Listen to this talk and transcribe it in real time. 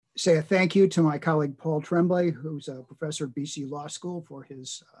say a thank you to my colleague Paul Tremblay, who's a professor at BC Law School, for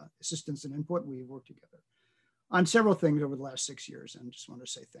his assistance and input. We've worked together on several things over the last 6 years, and just want to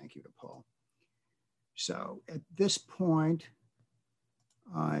say thank you to Paul. So at this point,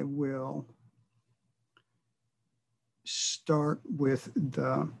 I will start with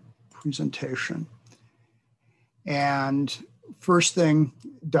the presentation. And first thing,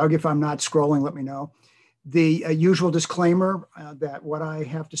 Doug, if I'm not scrolling, let me know. The usual disclaimer that what I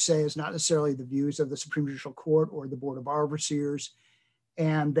have to say is not necessarily the views of the Supreme Judicial Court or the Board of Bar Overseers,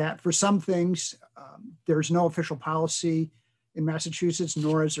 and that for some things, there's no official policy in Massachusetts,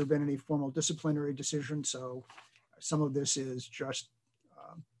 nor has there been any formal disciplinary decision. So some of this is just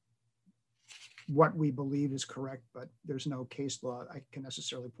what we believe is correct, but there's no case law I can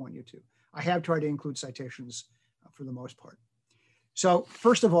necessarily point you to. I have tried to include citations for the most part. So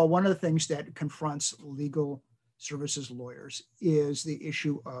first of all, one of the things that confronts legal services lawyers is the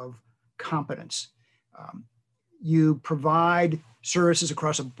issue of competence. You provide services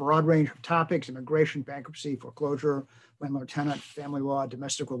across a broad range of topics: immigration, bankruptcy, foreclosure, landlord-tenant, family law,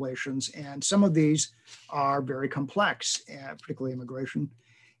 domestic relations, and some of these are very complex, particularly immigration,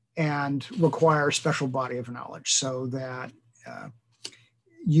 and require a special body of knowledge so that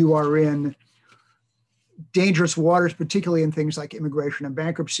you are in dangerous waters, particularly in things like immigration and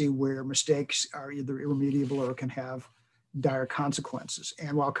bankruptcy, where mistakes are either irremediable or can have dire consequences.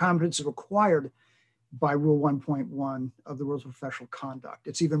 And while competence is required by Rule 1.1 of the Rules of Professional Conduct,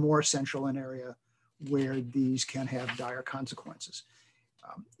 it's even more essential in an area where these can have dire consequences.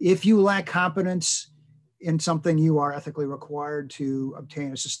 If you lack competence in something, you are ethically required to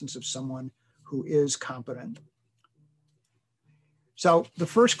obtain assistance of someone who is competent. So the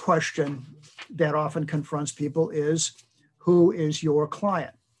first question that often confronts people is, who is your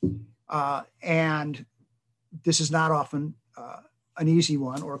client? And this is not often an easy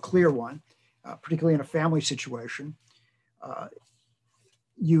one or a clear one, particularly in a family situation.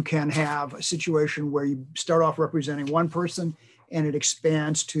 You can have a situation where you start off representing one person and it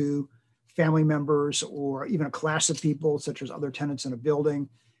expands to family members or even a class of people, such as other tenants in a building,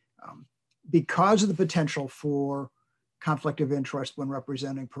 because of the potential for conflict of interest when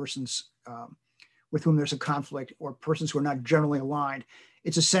representing persons with whom there's a conflict or persons who are not generally aligned.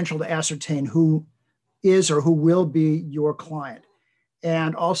 It's essential to ascertain who is or who will be your client.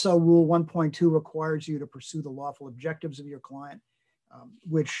 And also Rule 1.2 requires you to pursue the lawful objectives of your client,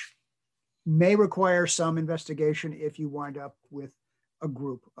 which may require some investigation if you wind up with a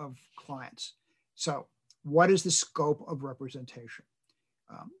group of clients. So what is the scope of representation?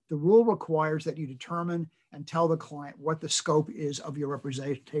 The rule requires that you determine and tell the client what the scope is of your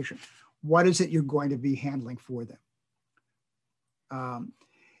representation. What is it you're going to be handling for them?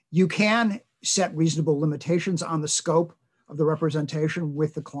 You can set reasonable limitations on the scope of the representation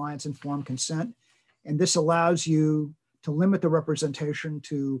with the client's informed consent. And this allows you to limit the representation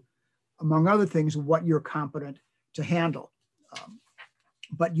to, among other things, what you're competent to handle.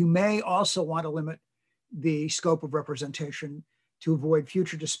 But you may also want to limit the scope of representation to avoid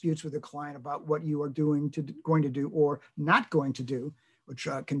future disputes with the client about what you are going to do or not going to do, which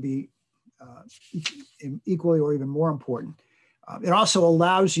can be equally or even more important. It also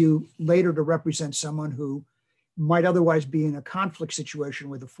allows you later to represent someone who might otherwise be in a conflict situation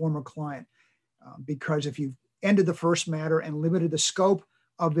with a former client, because if you've ended the first matter and limited the scope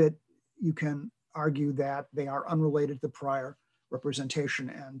of it, you can argue that they are unrelated to prior representation,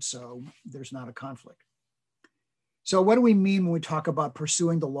 and so there's not a conflict. So what do we mean when we talk about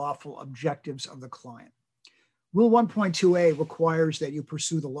pursuing the lawful objectives of the client? Rule 1.2a requires that you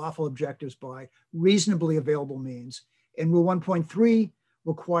pursue the lawful objectives by reasonably available means. And Rule 1.3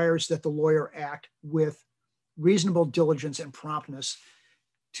 requires that the lawyer act with reasonable diligence and promptness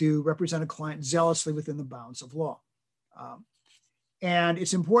to represent a client zealously within the bounds of law. And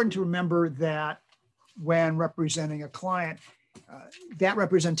it's important to remember that when representing a client, that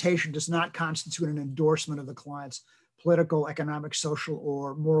representation does not constitute an endorsement of the client's political, economic, social,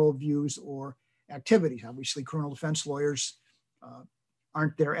 or moral views or activities. Obviously, criminal defense lawyers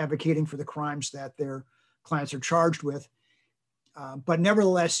aren't there advocating for the crimes that their clients are charged with. But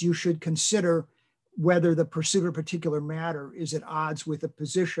nevertheless, you should consider whether the pursuit of a particular matter is at odds with the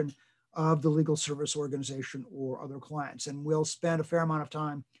position of the legal service organization or other clients. And we'll spend a fair amount of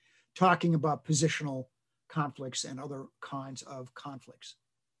time talking about positional conflicts and other kinds of conflicts.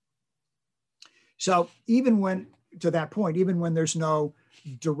 So even when, to that point, even when there's no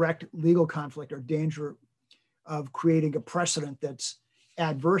direct legal conflict or danger of creating a precedent that's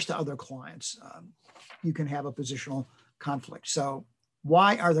adverse to other clients, you can have a positional conflict. So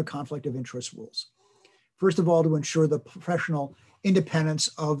why are there conflict of interest rules? First of all, to ensure the professional independence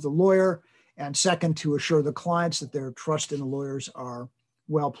of the lawyer, and second, to assure the clients that their trust in the lawyers are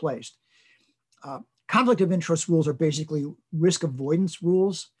well placed. Conflict of interest rules are basically risk avoidance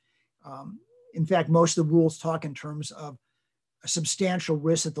rules. In fact, most of the rules talk in terms of a substantial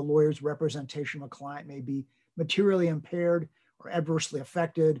risk that the lawyer's representation of a client may be materially impaired or adversely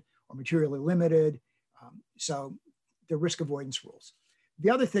affected or materially limited. So they're risk avoidance rules. The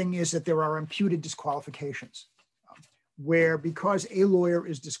other thing is that there are imputed disqualifications, where because a lawyer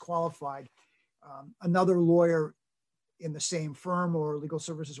is disqualified, another lawyer in the same firm or legal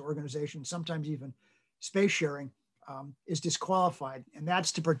services organization, sometimes even space sharing, is disqualified. And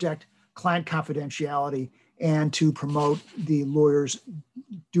that's to protect client confidentiality and to promote the lawyer's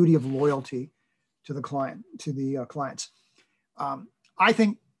duty of loyalty to the client, to the clients. I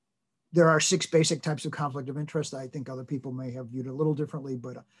think there are 6 basic types of conflict of interest. I think other people may have viewed it a little differently,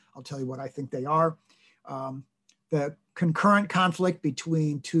 but I'll tell you what I think they are. The concurrent conflict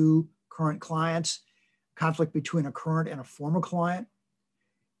between 2 current clients, conflict between a current and a former client,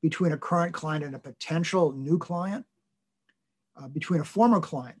 between a current client and a potential new client, between a former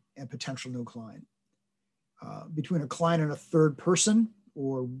client and potential new client, between a client and a third person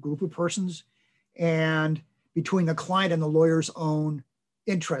or group of persons, and between the client and the lawyer's own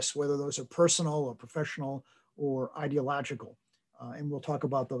interests, whether those are personal or professional or ideological. And we'll talk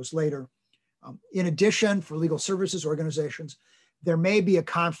about those later. In addition, for legal services organizations, there may be a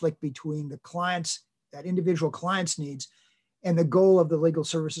conflict between the client's, that individual client's needs, and the goal of the legal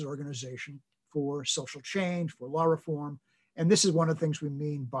services organization for social change, for law reform. And this is one of the things we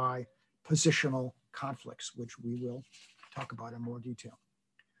mean by positional conflicts, which we will talk about in more detail.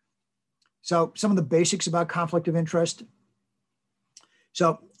 So some of the basics about conflict of interest.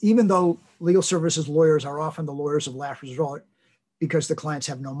 So even though legal services lawyers are often the lawyers of last resort because the clients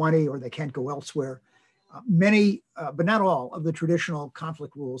have no money or they can't go elsewhere, many, but not all, of the traditional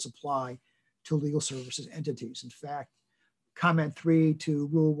conflict rules apply to legal services entities. In fact, comment 3 to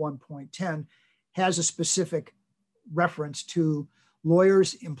Rule 1.10 has a specific reference to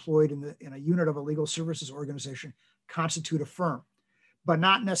lawyers employed in a unit of a legal services organization constitute a firm, but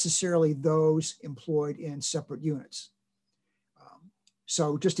not necessarily those employed in separate units.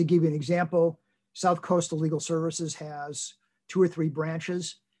 So just to give you an example, South Coastal Legal Services has 2 or 3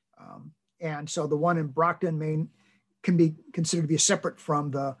 branches. And so the one in Brockton, Maine can be considered to be separate from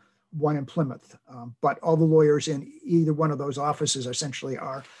the one in Plymouth. But all the lawyers in either one of those offices essentially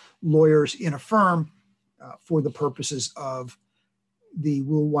are lawyers in a firm for the purposes of the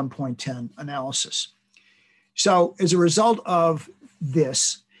Rule 1.10 analysis. So as a result of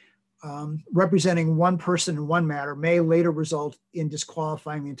this, representing one person in one matter may later result in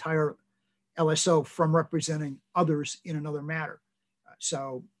disqualifying the entire LSO from representing others in another matter.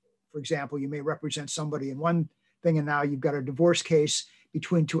 So, for example, you may represent somebody in one thing, and now you've got a divorce case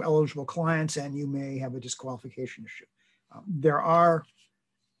between 2 eligible clients, and you may have a disqualification issue. There are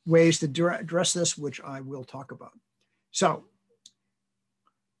ways to address this, which I will talk about. So,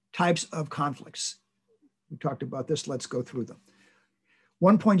 types of conflicts. We talked about this. Let's go through them.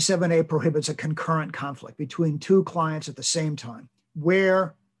 1.7a prohibits a concurrent conflict between 2 clients at the same time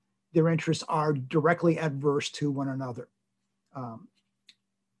where their interests are directly adverse to one another.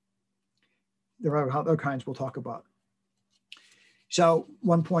 There are other kinds we'll talk about. So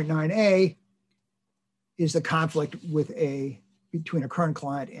 1.9a is the conflict between a current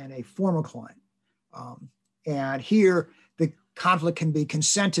client and a former client. And here the conflict can be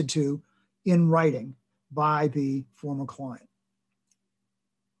consented to in writing by the former client,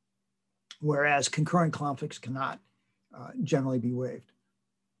 whereas concurrent conflicts cannot generally be waived.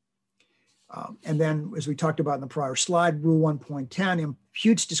 And then, as we talked about in the prior slide, Rule 1.10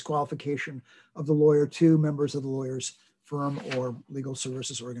 imputes disqualification of the lawyer to members of the lawyer's firm or legal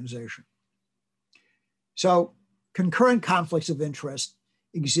services organization. So concurrent conflicts of interest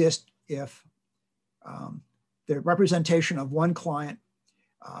exist if the representation of one client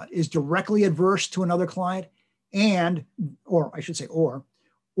is directly adverse to another client, or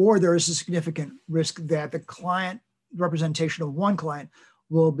there is a significant risk that the client representation of one client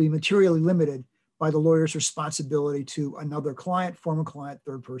will be materially limited by the lawyer's responsibility to another client, former client,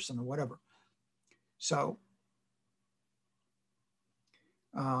 third person, or whatever. So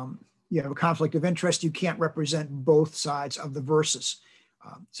you have a conflict of interest. You can't represent both sides of the versus.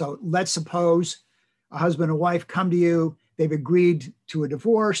 So let's suppose a husband and wife come to you. They've agreed to a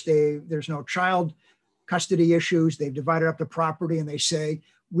divorce. There's no child custody issues. They've divided up the property, and they say,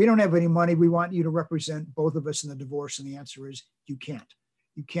 we don't have any money. We want you to represent both of us in the divorce. And the answer is you can't.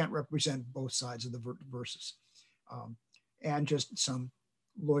 You can't represent both sides of the versus. And just some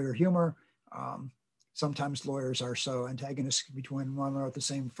lawyer humor. sometimes lawyers are so antagonistic between one or at the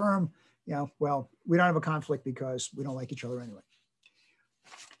same firm. Well, we don't have a conflict because we don't like each other anyway.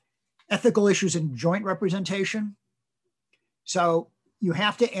 Ethical issues in joint representation. So you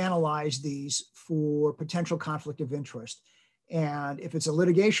have to analyze these for potential conflict of interest. And if it's a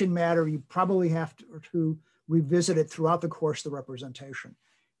litigation matter, you probably have to revisit it throughout the course of the representation.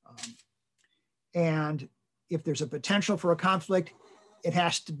 And if there's a potential for a conflict, it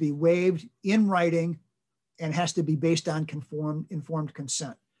has to be waived in writing and has to be based on informed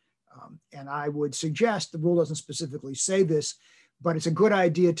consent. And I would suggest, the rule doesn't specifically say this, but it's a good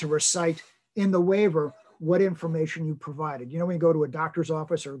idea to recite in the waiver what information you provided. When you go to a doctor's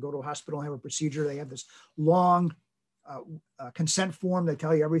office or go to a hospital and have a procedure, they have this long consent form. They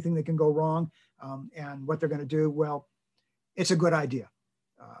tell you everything that can go wrong and what they're going to do. Well, it's a good idea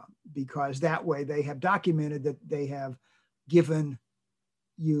because that way they have documented that they have given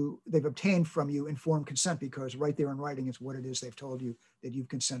you, they've obtained from you informed consent, because right there in writing is what it is they've told you that you've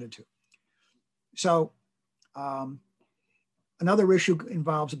consented to. So another issue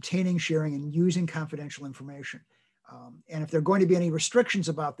involves obtaining, sharing, and using confidential information. And if there are going to be any restrictions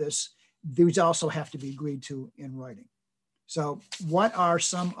about this, these also have to be agreed to in writing. So what are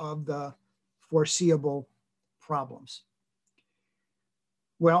some of the foreseeable problems?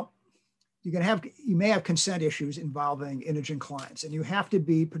 Well, you may have consent issues involving indigent clients, and you have to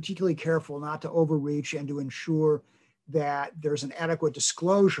be particularly careful not to overreach and to ensure that there's an adequate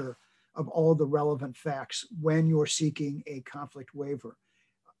disclosure of all the relevant facts when you're seeking a conflict waiver.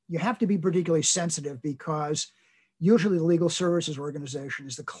 You have to be particularly sensitive because usually the legal services organization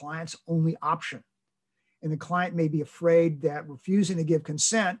is the client's only option. And the client may be afraid that refusing to give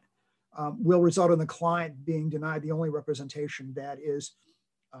consent will result in the client being denied the only representation that is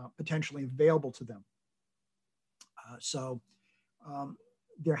potentially available to them. So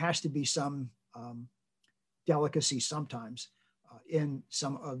there has to be some delicacy sometimes in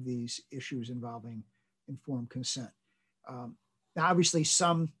some of these issues involving informed consent. Now, obviously,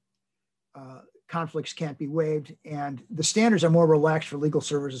 some conflicts can't be waived, and the standards are more relaxed for legal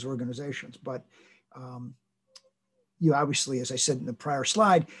services organizations. But you obviously, as I said in the prior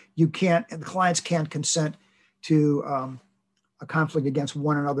slide, the clients can't consent to a conflict against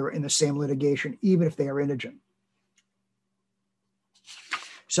one another in the same litigation, even if they are indigent.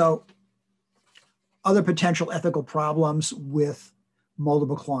 So, other potential ethical problems with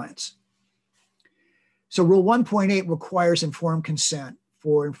multiple clients. So Rule 1.8 requires informed consent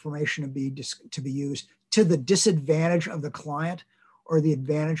for information to be used to the disadvantage of the client or the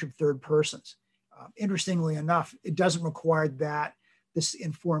advantage of third persons. Interestingly enough, it doesn't require that this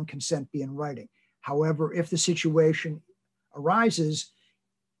informed consent be in writing. However, if the situation arises,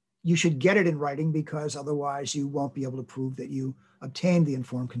 you should get it in writing, because otherwise you won't be able to prove that you obtained the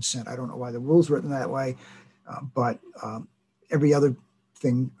informed consent. I don't know why the rule's written that way, but every other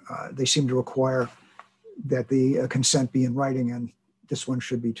thing, they seem to require that the consent be in writing, and this one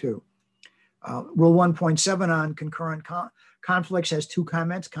should be too. Rule 1.7 on concurrent conflicts has two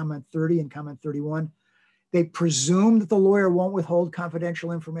comments, comment 30 and comment 31. They presume that the lawyer won't withhold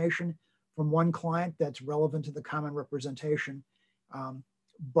confidential information from one client that's relevant to the common representation.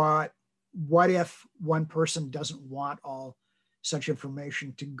 But what if one person doesn't want all such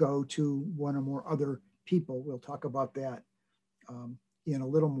information to go to one or more other people? We'll talk about that in a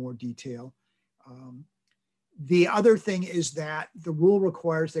little more detail. The other thing is that the rule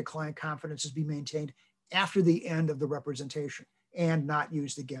requires that client confidences be maintained after the end of the representation and not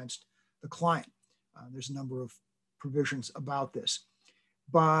used against the client. There's a number of provisions about this.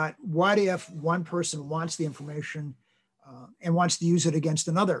 But what if one person wants the information and wants to use it against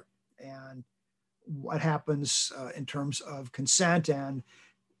another? And what happens in terms of consent, and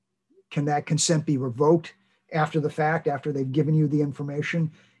can that consent be revoked after the fact, after they've given you the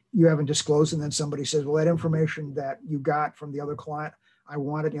information you haven't disclosed, and then somebody says, well, that information that you got from the other client, I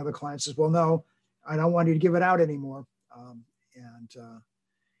want it. And the other client says, well, no, I don't want you to give it out anymore.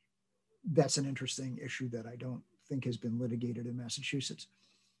 That's an interesting issue that I don't think has been litigated in Massachusetts.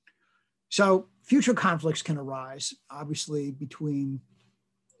 So future conflicts can arise, obviously, between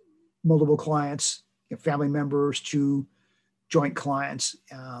multiple clients, family members to joint clients.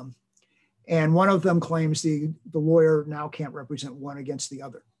 And one of them claims the lawyer now can't represent one against the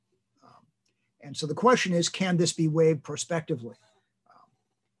other. And so the question is, can this be waived prospectively?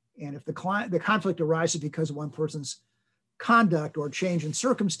 And if the conflict arises because of one person's conduct or change in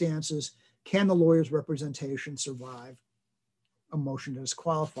circumstances, can the lawyer's representation survive a motion to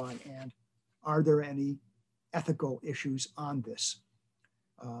disqualify? And are there any ethical issues on this?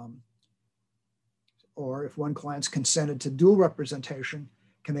 Or if one client's consented to dual representation,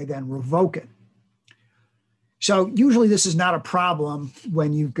 can they then revoke it? So usually this is not a problem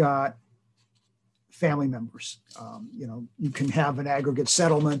when you've got family members. You can have an aggregate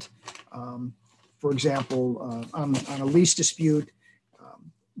settlement, for example, on a lease dispute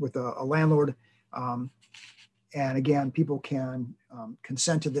with a landlord. And again, people can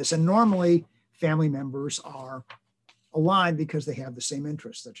consent to this. And normally family members are aligned because they have the same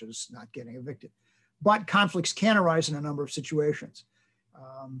interests, such as not getting evicted. But conflicts can arise in a number of situations.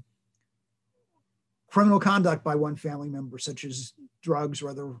 Criminal conduct by one family member, such as drugs or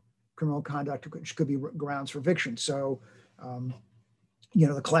other criminal conduct, which could be grounds for eviction. So,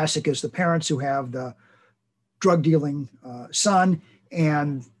 the classic is the parents who have the drug dealing son,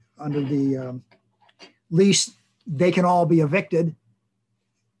 and under the lease, they can all be evicted.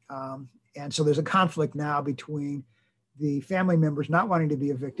 And so there's a conflict now between the family members not wanting to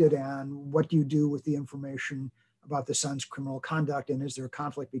be evicted and what do you do with the information about the son's criminal conduct, and is there a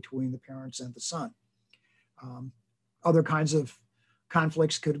conflict between the parents and the son? Other kinds of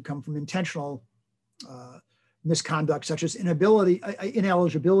conflicts could come from intentional misconduct, such as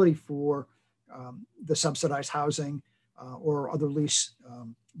ineligibility for the subsidized housing or other lease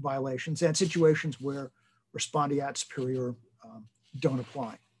violations, and situations where respondeat superior don't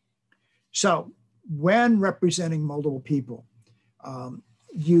apply. So when representing multiple people,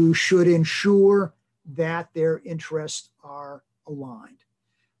 you should ensure that their interests are aligned.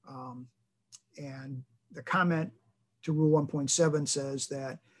 And the comment to Rule 1.7 says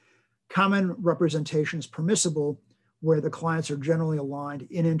that common representation is permissible where the clients are generally aligned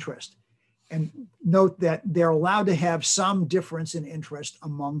in interest. And note that they're allowed to have some difference in interest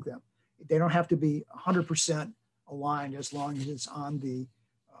among them. They don't have to be 100% aligned as long as it's on the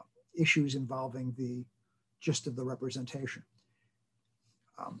issues involving the gist of the representation.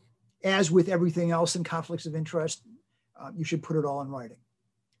 As with everything else in conflicts of interest, you should put it all in writing.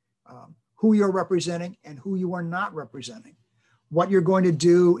 Who you're representing and who you are not representing. What you're going to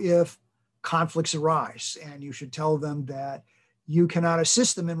do if conflicts arise, and you should tell them that you cannot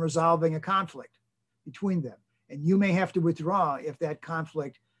assist them in resolving a conflict between them. And you may have to withdraw if that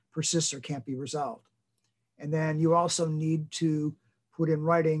conflict persists or can't be resolved. And then you also need to put in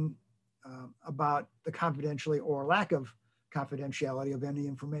writing about the confidentiality or lack of confidentiality of any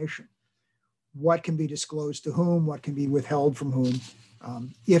information. What can be disclosed to whom, what can be withheld from whom,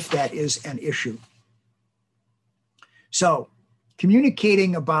 if that is an issue. So,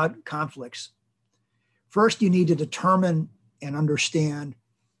 communicating about conflicts. First, you need to determine and understand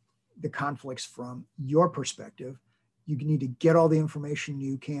the conflicts from your perspective. You need to get all the information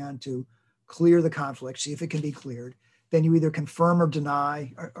you can to clear the conflict, see if it can be cleared. Then you either confirm or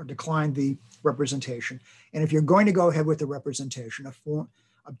deny or decline the representation. And if you're going to go ahead with the representation,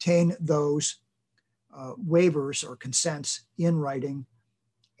 obtain those waivers or consents in writing.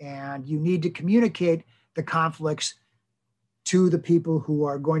 And you need to communicate the conflicts to the people who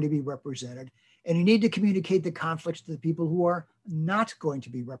are going to be represented. And you need to communicate the conflicts to the people who are not going to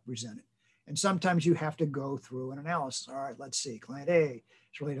be represented. And sometimes you have to go through an analysis. All right, let's see. Client A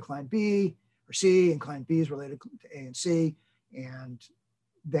is related to client B or C, and client B is related to A and C. And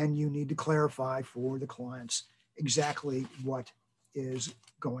then you need to clarify for the clients exactly what is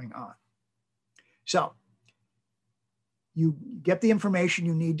going on. So you get the information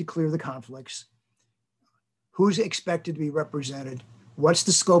you need to clear the conflicts. Who's expected to be represented? What's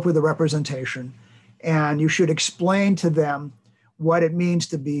the scope of the representation? And you should explain to them what it means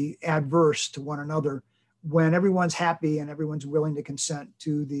to be adverse to one another when everyone's happy and everyone's willing to consent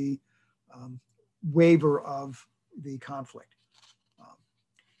to the waiver of the conflict.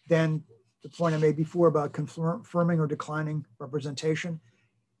 Then the point I made before about confirming or declining representation,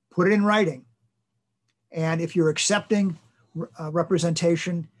 put it in writing. And if you're accepting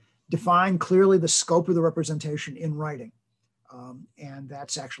representation, define clearly the scope of the representation in writing. And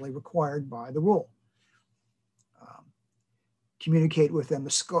that's actually required by the rule. Communicate with them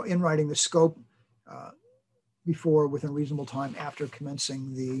in writing the scope before, within a reasonable time after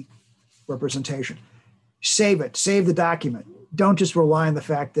commencing the representation. Save it, save the document. Don't just rely on the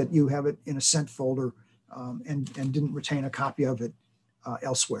fact that you have it in a sent folder and didn't retain a copy of it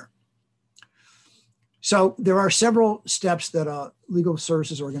elsewhere. So there are several steps that a legal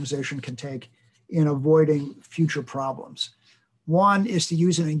services organization can take in avoiding future problems. One is to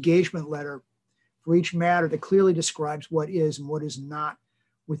use an engagement letter for each matter that clearly describes what is and what is not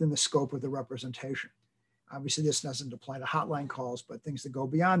within the scope of the representation. Obviously, this doesn't apply to hotline calls, but things that go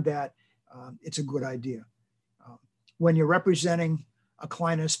beyond that, it's a good idea. When you're representing a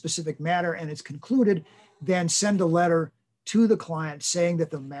client in a specific matter and it's concluded, then send a letter to the client saying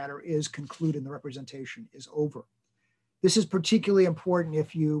that the matter is concluded and the representation is over. This is particularly important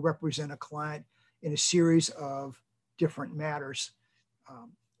if you represent a client in a series of different matters.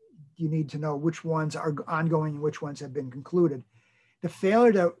 You need to know which ones are ongoing and which ones have been concluded. The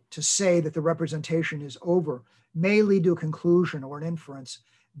failure to say that the representation is over may lead to a conclusion or an inference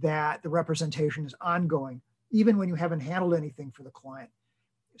that the representation is ongoing, even when you haven't handled anything for the client.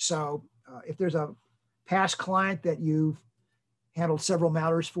 So if there's a past client that you've handled several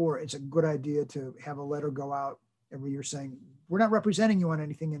matters for, it's a good idea to have a letter go out every year saying, we're not representing you on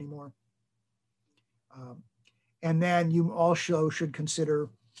anything anymore. And then you also should consider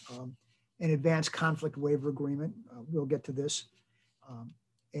an advanced conflict waiver agreement. We'll get to this.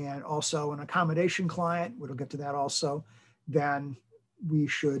 And also an accommodation client, we'll get to that also. Then we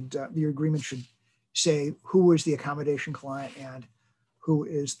should, the agreement should say who is the accommodation client and who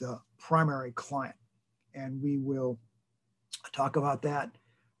is the primary client. And we will talk about that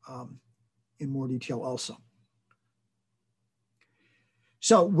in more detail also.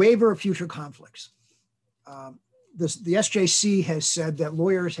 So waiver of future conflicts. The SJC has said that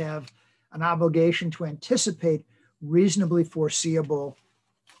lawyers have an obligation to anticipate reasonably foreseeable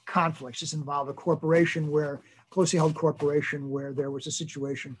conflicts. This involved a corporation closely held corporation where there was a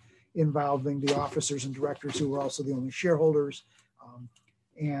situation involving the officers and directors who were also the only shareholders.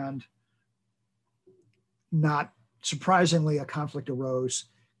 And not surprisingly, a conflict arose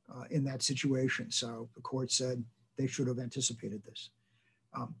in that situation. So the court said they should have anticipated this.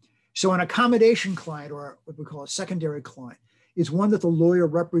 So an accommodation client, or what we call a secondary client, is one that the lawyer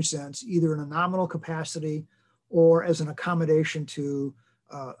represents either in a nominal capacity or as an accommodation to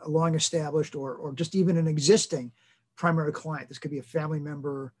a long established or just even an existing primary client. This could be a family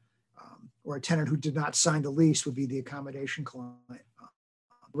member or a tenant who did not sign the lease would be the accommodation client.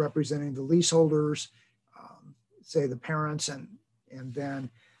 Representing the leaseholders, say the parents, and then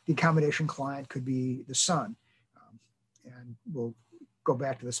the accommodation client could be the son. And we'll go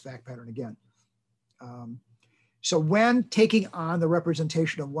back to this fact pattern again. So when taking on the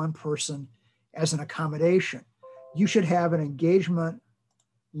representation of one person as an accommodation, you should have an engagement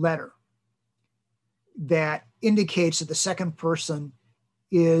letter that indicates that the second person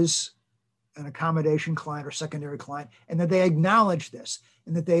is an accommodation client or secondary client, and that they acknowledge this,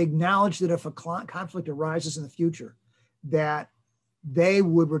 and that they acknowledge that if a conflict arises in the future, that they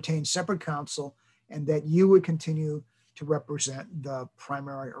would retain separate counsel and that you would continue to represent the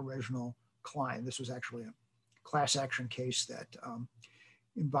primary original client. This was actually a class action case that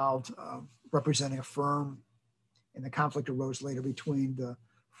involved representing a firm, and the conflict arose later between the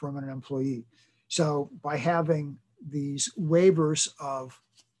firm and an employee. So by having these waivers of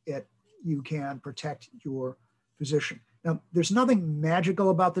it, you can protect your position. Now, there's nothing magical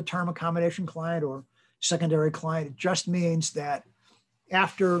about the term accommodation client or secondary client. It just means that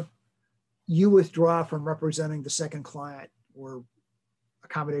after you withdraw from representing the second client or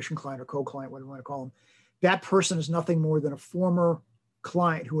accommodation client or co-client, whatever you want to call them, that person is nothing more than a former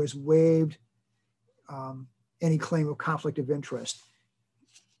client who has waived any claim of conflict of interest.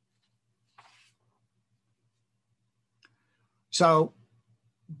 So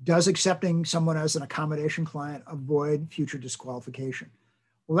does accepting someone as an accommodation client avoid future disqualification?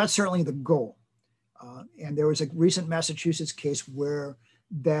 Well, that's certainly the goal. And there was a recent Massachusetts case where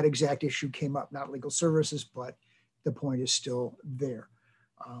that exact issue came up, not legal services, but the point is still there.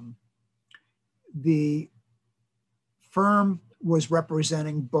 The firm was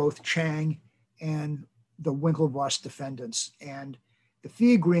representing both Chang and the Winklevoss defendants, and the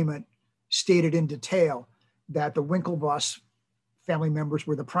fee agreement stated in detail that the Winklevoss family members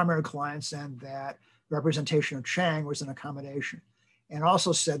were the primary clients and that representation of Chang was an accommodation, and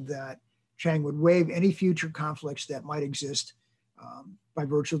also said that Chang would waive any future conflicts that might exist by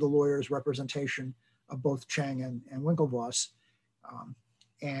virtue of the lawyer's representation of both Chang and Winklevoss.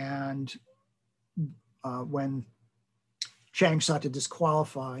 When Chang sought to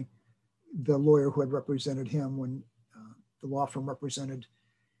disqualify the lawyer who had represented him when the law firm represented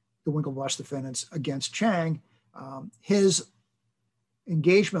the Winklevoss defendants against Chang, his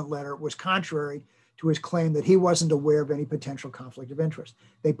engagement letter was contrary to his claim that he wasn't aware of any potential conflict of interest.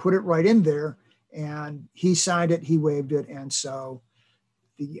 They put it right in there, and he signed it, he waived it, and so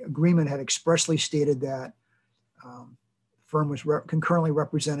the agreement had expressly stated that the firm was concurrently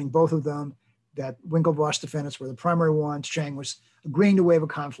representing both of them, that Winklevoss defendants were the primary ones, Chang was agreeing to waive a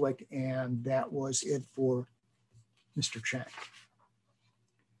conflict, and that was it for Mr. Chang.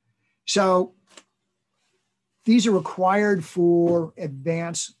 So these are required for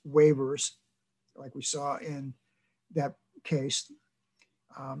advance waivers, like we saw in that case.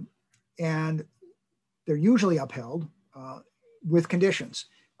 And they're usually upheld with conditions.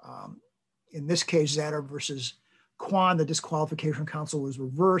 In this case, Zatter versus Kwan, the disqualification counsel was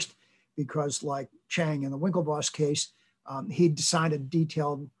reversed because like Chang in the Winklevoss case, he signed a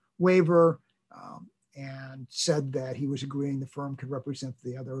detailed waiver and said that he was agreeing the firm could represent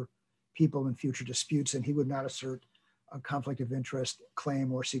the other people in future disputes, and he would not assert a conflict of interest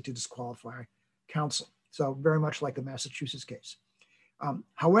claim or seek to disqualify counsel. So very much like the Massachusetts case.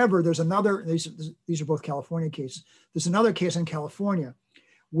 However, there's another, these are both California cases. There's another case in California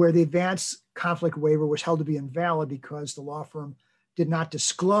where the advance conflict waiver was held to be invalid because the law firm did not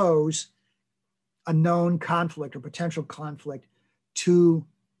disclose a known conflict or potential conflict to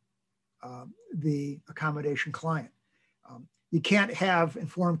the accommodation client. You can't have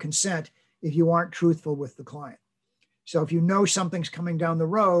informed consent if you aren't truthful with the client. So if you know something's coming down the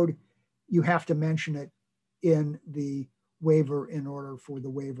road, you have to mention it in the waiver in order for the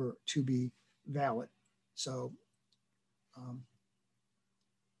waiver to be valid. So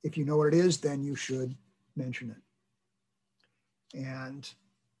if you know what it is, then you should mention it. And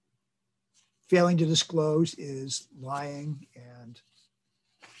failing to disclose is lying, and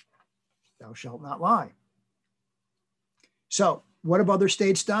thou shalt not lie. So what have other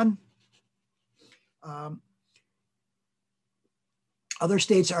states done? Other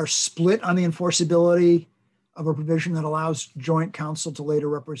states are split on the enforceability of a provision that allows joint counsel to later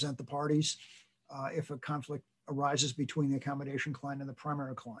represent the parties if a conflict arises between the accommodation client and the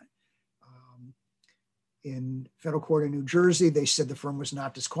primary client. In federal court in New Jersey, they said the firm was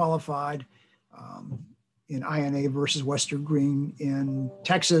not disqualified. In INA versus Western Green in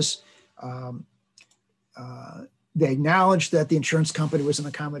Texas, they acknowledged that the insurance company was an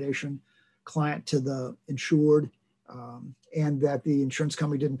accommodation client to the insured, and that the insurance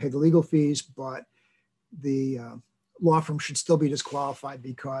company didn't pay the legal fees, but the law firm should still be disqualified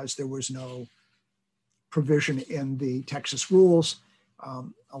because there was no provision in the Texas rules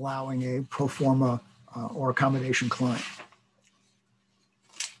allowing a pro forma or accommodation client.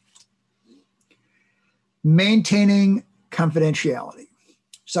 Maintaining confidentiality.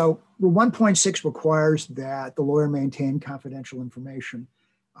 So Rule 1.6 requires that the lawyer maintain confidential information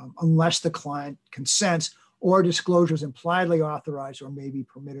unless the client consents or disclosures impliedly authorized or may be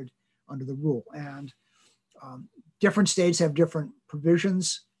permitted under the rule. And different states have different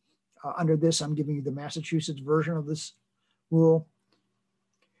provisions under this. I'm giving you the Massachusetts version of this rule.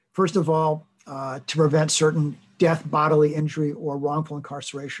 First of all, to prevent certain death, bodily injury, or wrongful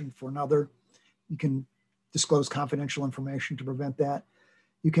incarceration for another, you can disclose confidential information to prevent that.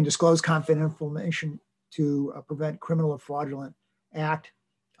 You can disclose confidential information to prevent criminal or fraudulent act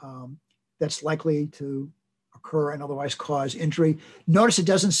that's likely to occur and otherwise cause injury. Notice it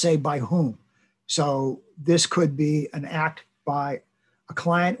doesn't say by whom. So this could be an act by a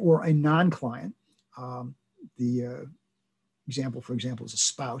client or a non-client. The example, for example, is a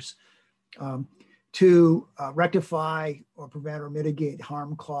spouse. To rectify or prevent or mitigate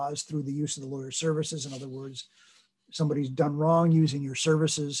harm caused through the use of the lawyer's services. In other words, somebody's done wrong using your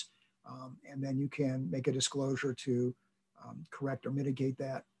services, and then you can make a disclosure to correct or mitigate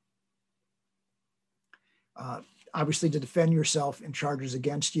that. Obviously, to defend yourself in charges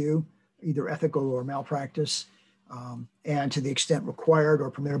against you, either ethical or malpractice, and to the extent required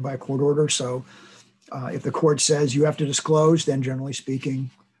or permitted by a court order. So if the court says you have to disclose, then generally speaking,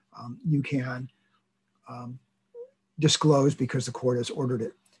 you can disclose because the court has ordered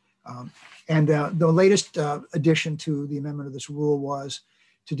it. And the latest addition to the amendment of this rule was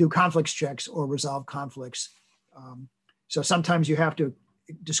to do conflicts checks or resolve conflicts. So sometimes you have to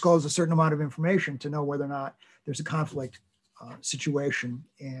disclose a certain amount of information to know whether or not there's a conflict situation,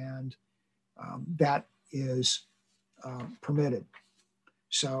 and that is permitted.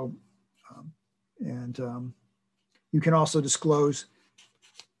 So, you can also disclose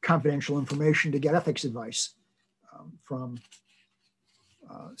confidential information to get ethics advice from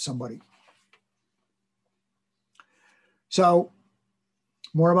somebody. So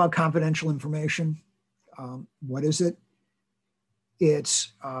more about confidential information. What is it?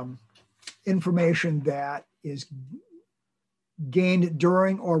 It's information that is gained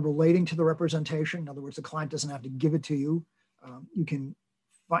during or relating to the representation. In other words, the client doesn't have to give it to you.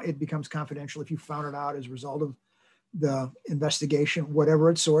 It becomes confidential if you found it out as a result of the investigation, whatever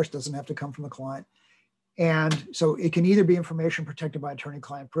its source, doesn't have to come from the client. And so it can either be information protected by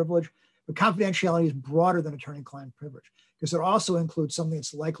attorney-client privilege, but confidentiality is broader than attorney-client privilege because it also includes something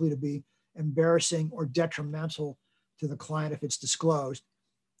that's likely to be embarrassing or detrimental to the client if it's disclosed.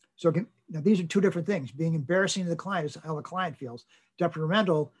 So now these are two different things. Being embarrassing to the client is how the client feels.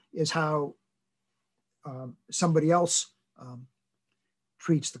 Detrimental is how somebody else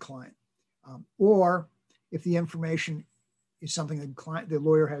treats the client. Or if the information is something the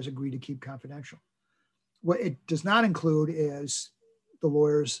lawyer has agreed to keep confidential. What it does not include is the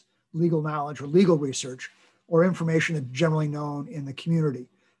lawyer's legal knowledge or legal research or information that's generally known in the community.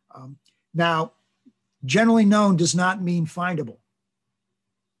 Now, generally known does not mean findable.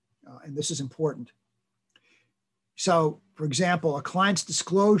 And this is important. So, for example, a client's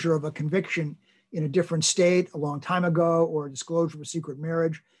disclosure of a conviction in a different state a long time ago, or a disclosure of a secret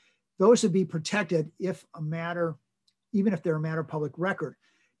marriage, those would be protected if a matter, even if they're a matter of public record,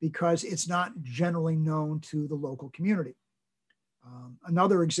 because it's not generally known to the local community.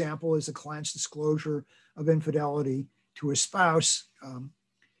 Another example is a client's disclosure of infidelity to his spouse,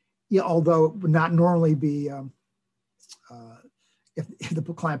 although it would not normally be if the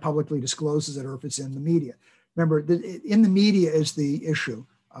client publicly discloses it or if it's in the media. Remember, in the media is the issue,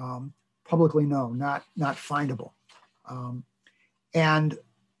 publicly known, not findable. And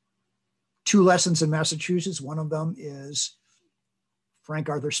 2 lessons in Massachusetts, one of them is Frank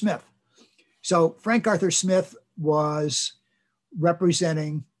Arthur Smith. So Frank Arthur Smith was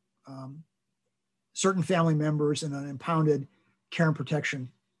representing certain family members in an impounded care and protection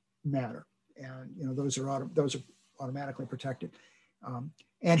matter. And those are automatically protected.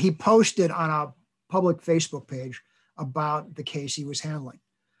 And he posted on a public Facebook page about the case he was handling.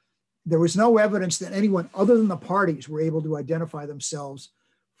 There was no evidence that anyone other than the parties were able to identify themselves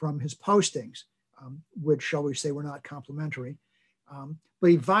from his postings, which, shall we say, were not complimentary. But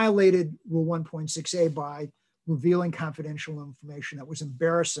he violated Rule 1.6a by revealing confidential information that was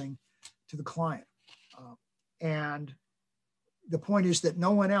embarrassing to the client. And the point is that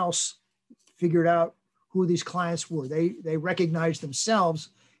no one else figured out who these clients were. They recognized themselves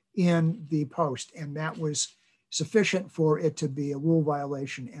in the post, and that was sufficient for it to be a rule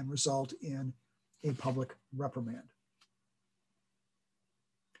violation and result in a public reprimand.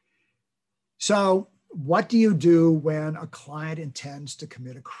 So what do you do when a client intends to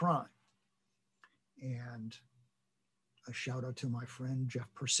commit a crime? And a shout out to my friend,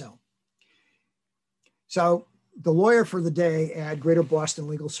 Jeff Purcell. So the lawyer for the day at Greater Boston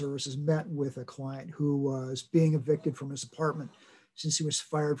Legal Services met with a client who was being evicted from his apartment since he was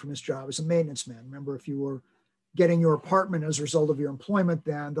fired from his job as a maintenance man. Remember, if you were getting your apartment as a result of your employment,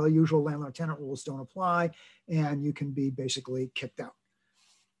 then the usual landlord-tenant rules don't apply, and you can be basically kicked out.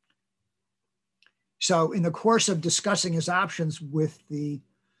 So in the course of discussing his options with the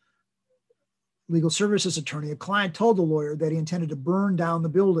legal services attorney, a client told the lawyer that he intended to burn down the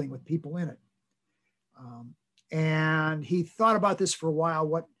building with people in it. And he thought about this for a while,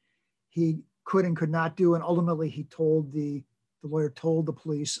 what he could and could not do. And ultimately he told the lawyer told the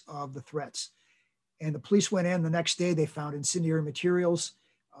police of the threats. And the police went in the next day. They found incendiary materials,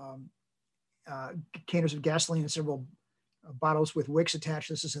 canisters of gasoline and several bottles with wicks attached.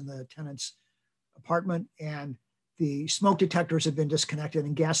 This is in the tenant's apartment. And the smoke detectors had been disconnected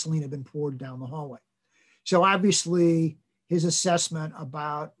and gasoline had been poured down the hallway. So obviously his assessment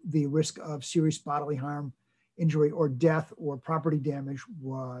about the risk of serious bodily harm, injury, or death or property damage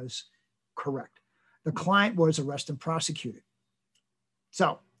was correct. The client was arrested and prosecuted.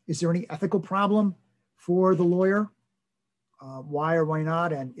 So is there any ethical problem for the lawyer? Why or why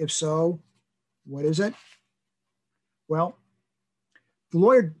not? And if so, what is it? Well, the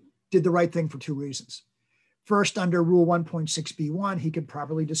lawyer did the right thing for 2 reasons. First, under Rule 1.6b1, he could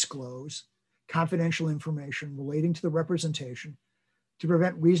properly disclose confidential information relating to the representation to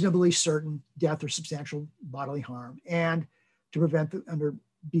prevent reasonably certain death or substantial bodily harm, and to prevent, under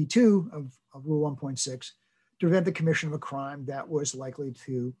B2 of Rule 1.6, to prevent the commission of a crime that was likely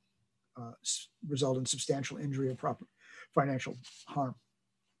to result in substantial injury or proper financial harm.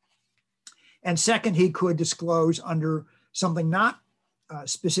 And second, he could disclose under something not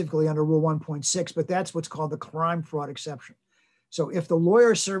specifically under Rule 1.6, but that's what's called the crime fraud exception. So if the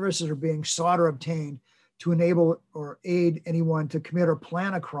lawyer's services are being sought or obtained to enable or aid anyone to commit or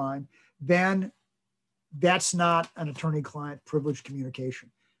plan a crime, then that's not an attorney-client privileged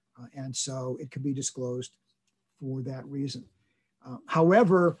communication. And so it could be disclosed for that reason.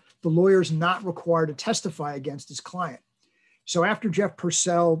 However, the lawyer is not required to testify against his client. So after Jeff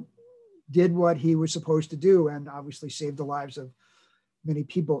Purcell did what he was supposed to do and obviously saved the lives of many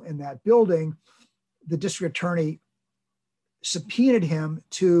people in that building, the district attorney subpoenaed him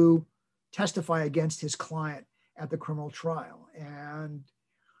to testify against his client at the criminal trial. And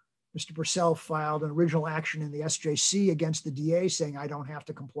Mr. Purcell filed an original action in the SJC against the DA saying, I don't have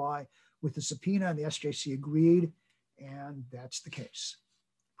to comply with the subpoena, and the SJC agreed, and that's the case.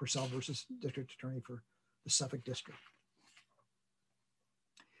 Purcell versus District Attorney for the Suffolk District.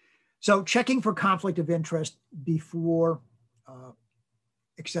 So checking for conflict of interest before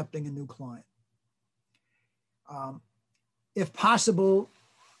accepting a new client. If possible,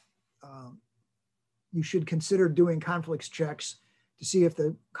 you should consider doing conflicts checks to see if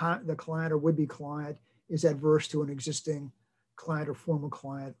the client or would-be client is adverse to an existing client or former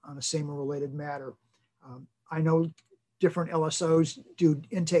client on a same or related matter. I know different LSOs do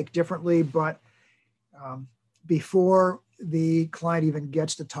intake differently, but before the client even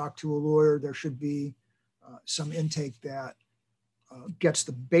gets to talk to a lawyer, there should be some intake that gets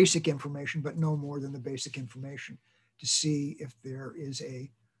the basic information, but no more than the basic information to see if there is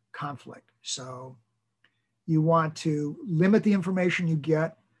a conflict. So you want to limit the information you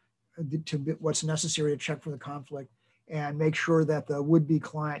get to what's necessary to check for the conflict, and make sure that the would-be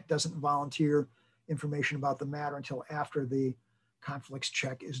client doesn't volunteer information about the matter until after the conflicts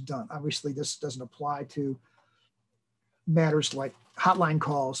check is done. Obviously, this doesn't apply to matters like hotline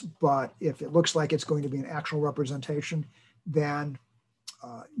calls, but if it looks like it's going to be an actual representation, then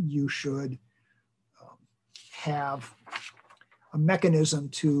you should have a mechanism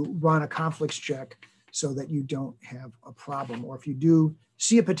to run a conflicts check so that you don't have a problem, or if you do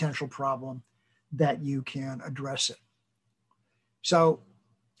see a potential problem, that you can address it. So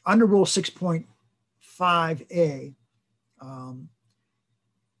under Rule 6.5a,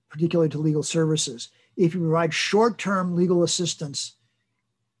 particularly to legal services, if you provide short-term legal assistance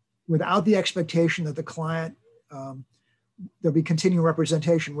without the expectation that the client, there'll be continuing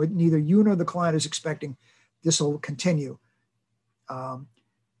representation, with neither you nor the client is expecting this will continue,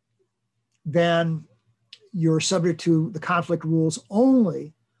 then you're subject to the conflict rules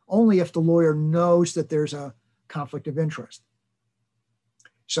only if the lawyer knows that there's a conflict of interest.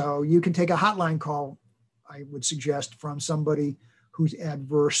 So you can take a hotline call, I would suggest, from somebody who's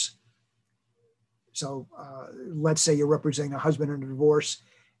adverse. So let's say you're representing a husband in a divorce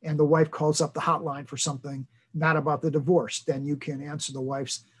and the wife calls up the hotline for something not about the divorce. Then you can answer the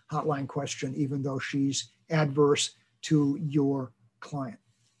wife's hotline question even though she's adverse to your client.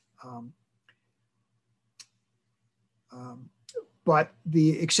 But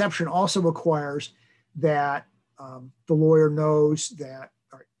the exception also requires that the lawyer knows that,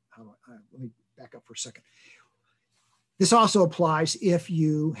 all right, let me back up for a second. This also applies if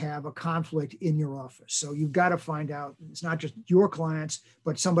you have a conflict in your office. So you've got to find out, it's not just your clients,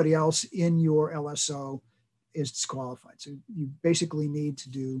 but somebody else in your LSO is disqualified. So you basically need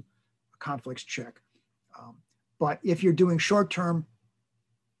to do a conflicts check. But if you're doing short-term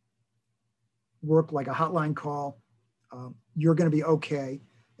work like a hotline call, you're going to be okay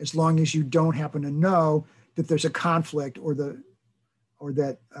as long as you don't happen to know that there's a conflict or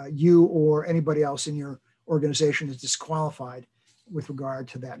that you or anybody else in your organization is disqualified with regard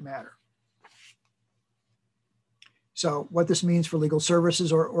to that matter. So what this means for legal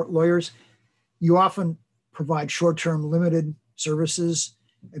services or lawyers, you often provide short-term limited services,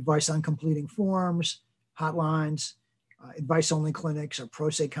 advice on completing forms, hotlines, advice-only clinics, or pro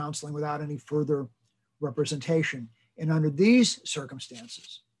se counseling without any further representation. And under these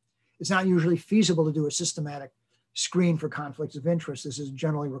circumstances, it's not usually feasible to do a systematic screen for conflicts of interest. This is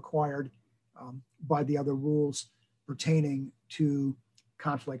generally required by the other rules pertaining to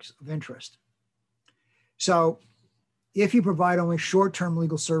conflicts of interest. So if you provide only short-term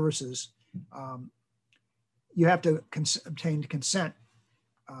legal services, you have to obtain consent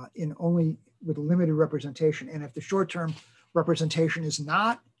in only with limited representation. And if the short-term representation is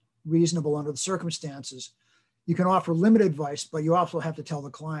not reasonable under the circumstances, you can offer limited advice, but you also have to tell the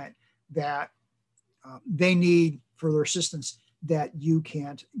client that they need further assistance that you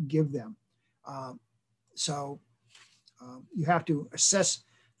can't give them. So you have to assess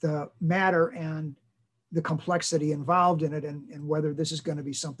the matter and the complexity involved in it, and whether this is going to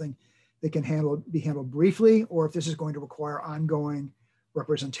be something that can be handled briefly, or if this is going to require ongoing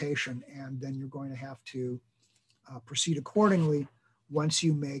representation, and then you're going to have to proceed accordingly once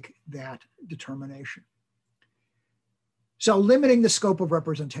you make that determination. So limiting the scope of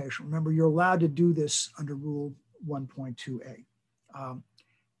representation. Remember, you're allowed to do this under Rule 1.2a.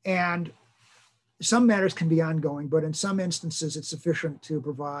 And some matters can be ongoing, but in some instances, it's sufficient to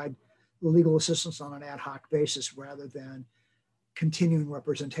provide legal assistance on an ad hoc basis rather than continuing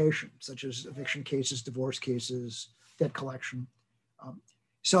representation, such as eviction cases, divorce cases, debt collection.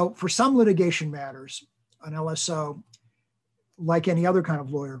 So for some litigation matters, an LSO, like any other kind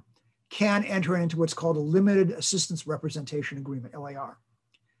of lawyer, can enter into what's called a limited assistance representation agreement, LAR.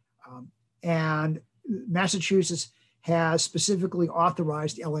 And Massachusetts has specifically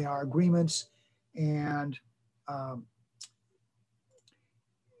authorized LAR agreements, and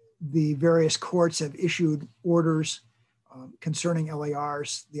the various courts have issued orders concerning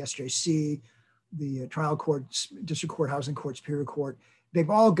LARs, the SJC, the trial courts, district court, housing court, superior court. They've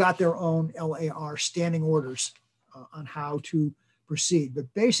all got their own LAR standing orders on how to proceed.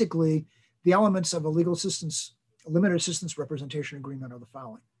 But basically, the elements of a legal assistance limited assistance representation agreement are the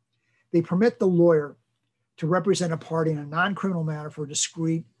following. They permit the lawyer to represent a party in a non-criminal matter for a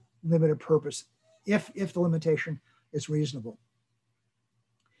discrete, limited purpose, if the limitation is reasonable.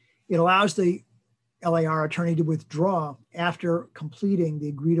 It allows the LAR attorney to withdraw after completing the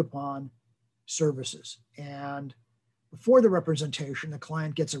agreed upon services. And before the representation, the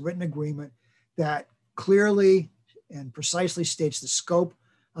client gets a written agreement that clearly and precisely states the scope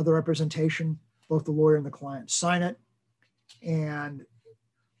of the representation. Both the lawyer and the client sign it. And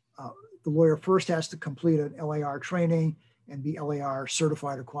the lawyer first has to complete an LAR training and be LAR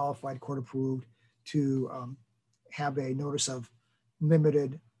certified or qualified, court approved, to have a notice of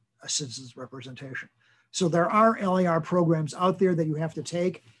limited assistance representation. So there are LAR programs out there that you have to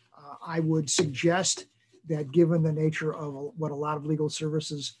take. I would suggest that given the nature of what a lot of legal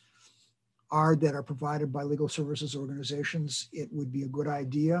services are that are provided by legal services organizations, it would be a good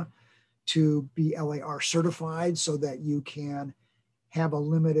idea to be LAR certified so that you can have a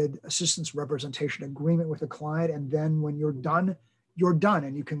limited assistance representation agreement with the client. And then when you're done,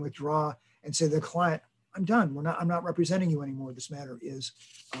 and you can withdraw and say to the client, I'm done. I'm not representing you anymore. This matter is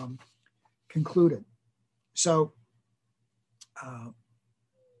concluded. So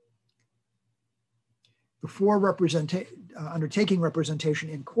before undertaking representation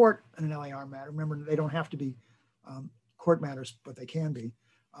in court in an LAR matter, remember they don't have to be court matters, but they can be,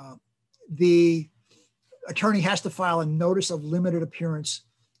 the attorney has to file a notice of limited appearance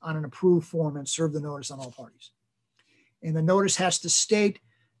on an approved form and serve the notice on all parties. And the notice has to state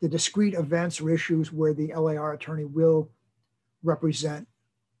the discrete events or issues where the LAR attorney will represent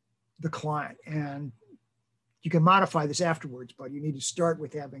the client. And you can modify this afterwards, but you need to start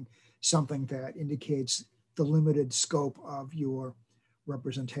with having something that indicates the limited scope of your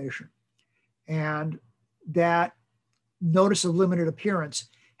representation. And that notice of limited appearance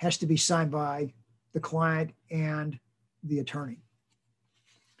has to be signed by the client and the attorney.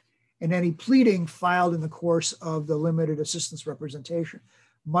 And any pleading filed in the course of the limited assistance representation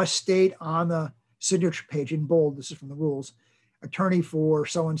must state on the signature page in bold, this is from the rules, attorney for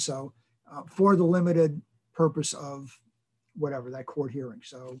so-and-so for the limited purpose of whatever, that court hearing.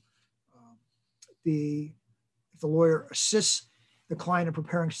 So if the lawyer assists the client in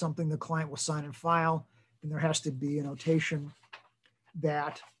preparing something, the client will sign and file, and there has to be a notation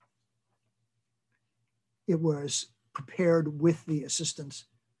that it was prepared with the assistance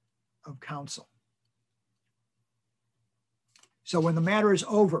of counsel. So when the matter is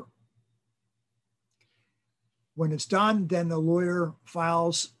over, when it's done, then the lawyer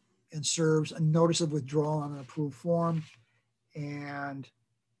files and serves a notice of withdrawal on an approved form, and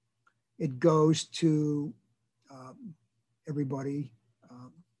it goes to everybody.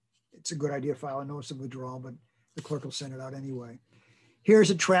 It's a good idea to file a notice of withdrawal, but the clerk will send it out anyway.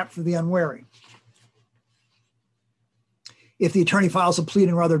 Here's a trap for the unwary. If the attorney files a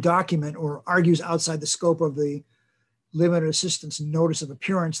pleading or other document or argues outside the scope of the limited assistance notice of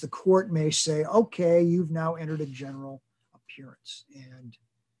appearance, the court may say, okay, you've now entered a general appearance. And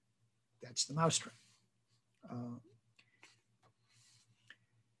that's the mousetrap.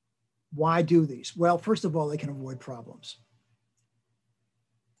 Why do these? Well, first of all, they can avoid problems.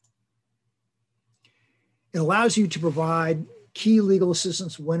 It allows you to provide key legal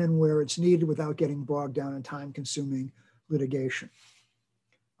assistance when and where it's needed without getting bogged down in time-consuming litigation.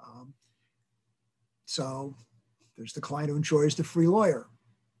 So there's the client who enjoys the free lawyer,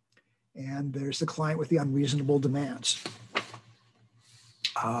 and there's the client with the unreasonable demands.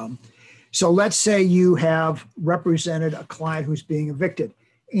 So let's say you have represented a client who's being evicted,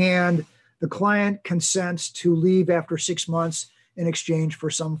 and the client consents to leave after 6 months in exchange for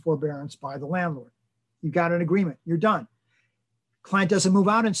some forbearance by the landlord. You got an agreement, you're done. Client doesn't move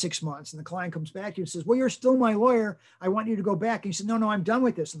out in 6 months, and the client comes back to you and says, well, you're still my lawyer. I want you to go back. And you said, no, I'm done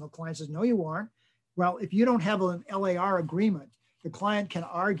with this. And the client says, no, you aren't. Well, if you don't have an LAR agreement, the client can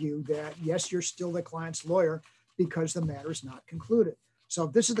argue that, yes, you're still the client's lawyer because the matter is not concluded. So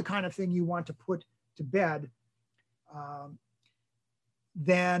if this is the kind of thing you want to put to bed,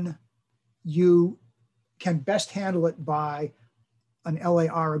 then you can best handle it by an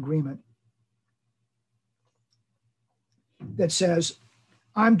LAR agreement that says,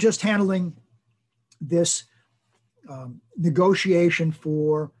 I'm just handling this negotiation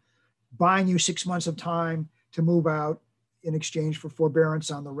for buying you 6 months of time to move out in exchange for forbearance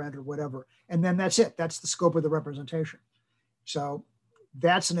on the rent or whatever. And then that's it. That's the scope of the representation. So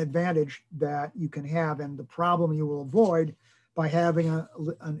that's an advantage that you can have, and the problem you will avoid by having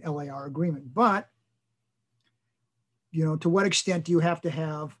an LAR agreement. But, to what extent do you have to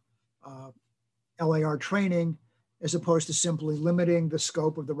have LAR training as opposed to simply limiting the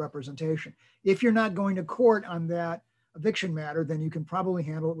scope of the representation. If you're not going to court on that eviction matter, then you can probably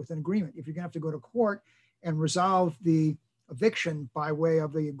handle it with an agreement. If you're going to have to go to court and resolve the eviction by way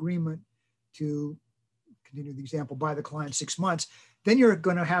of the agreement to continue the example, buy the client 6 months, then you're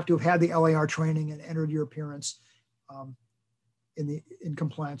going to have had the LAR training and entered your appearance in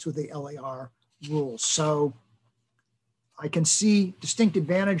compliance with the LAR rules. So I can see distinct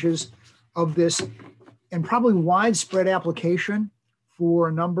advantages of this and probably widespread application for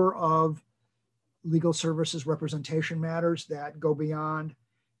a number of legal services representation matters that go beyond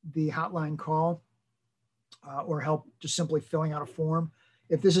the hotline call or help just simply filling out a form.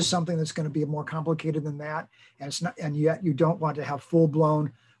 If this is something that's going to be more complicated than that, and it's not, and yet you don't want to have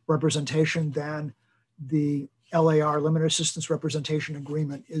full-blown representation, then the LAR, Limited Assistance Representation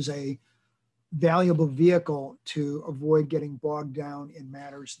Agreement, is a valuable vehicle to avoid getting bogged down in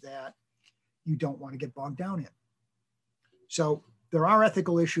matters that you don't want to get bogged down in. So there are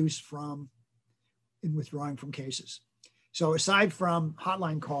ethical issues in withdrawing from cases. So aside from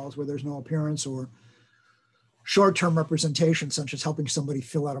hotline calls where there's no appearance or short-term representation, such as helping somebody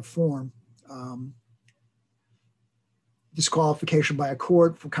fill out a form, disqualification by a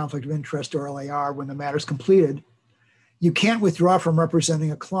court for conflict of interest or LAR when the matter is completed, you can't withdraw from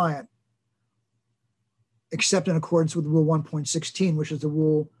representing a client except in accordance with Rule 1.16, which is the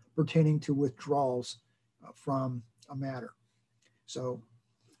rule pertaining to withdrawals from a matter. So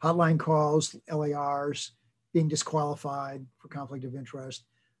hotline calls, LARs, being disqualified for conflict of interest,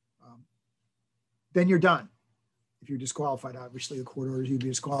 then you're done. If you're disqualified, obviously the court orders you to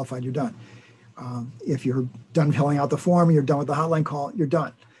be disqualified, you're done. If you're done filling out the form, you're done with the hotline call, you're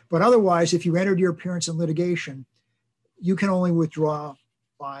done. But otherwise, if you entered your appearance in litigation, you can only withdraw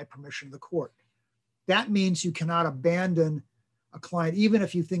by permission of the court. That means you cannot abandon a client, even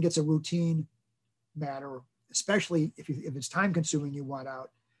if you think it's a routine matter, especially if it's time consuming, you want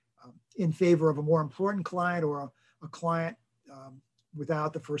out, in favor of a more important client or a client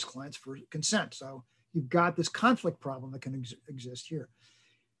without the first client's consent. So you've got this conflict problem that can exist here.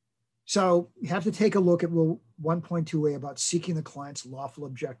 So you have to take a look at Rule 1.2a about seeking the client's lawful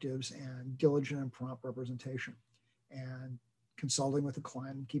objectives and diligent and prompt representation, and consulting with the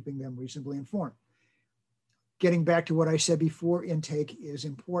client and keeping them reasonably informed. Getting back to what I said before, intake is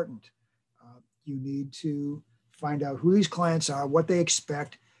important. You need to find out who these clients are, what they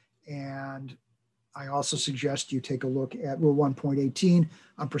expect, and I also suggest you take a look at Rule 1.18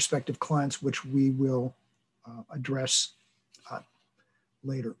 on prospective clients, which we will address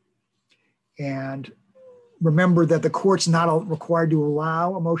later. And remember that the court's not required to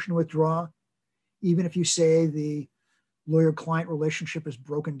allow a motion to withdraw. Even if you say the lawyer-client relationship is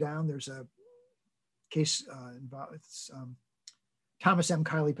broken down, there's a case involved, Thomas M.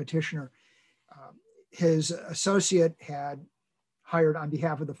 Kiley petitioner. His associate had hired on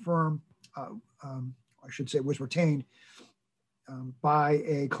behalf of the firm, I should say was retained by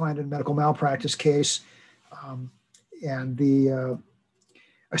a client in a medical malpractice case. And the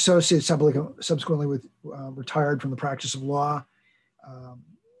associate subsequently retired from the practice of law.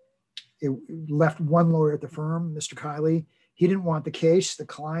 It left one lawyer at the firm, Mr. Kiley. He didn't want the case. The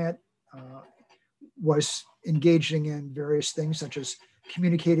client was engaging in various things, such as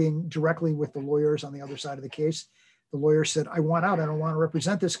communicating directly with the lawyers on the other side of the case. The lawyer said, I want out. I don't want to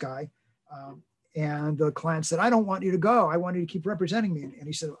represent this guy. And the client said, I don't want you to go. I want you to keep representing me. And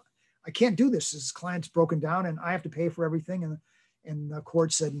he said, I can't do this. This client's broken down and I have to pay for everything. And the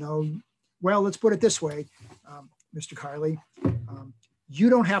court said, no. Well, let's put it this way, Mr. Kiley. You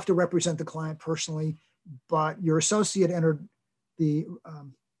don't have to represent the client personally, but your associate entered the,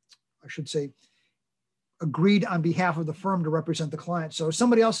 I should say, agreed on behalf of the firm to represent the client. So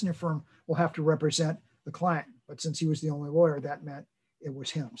somebody else in your firm will have to represent the client. But since he was the only lawyer, that meant it was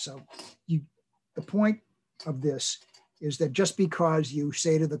him. So the point of this is that just because you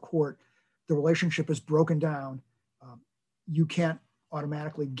say to the court, the relationship is broken down, you can't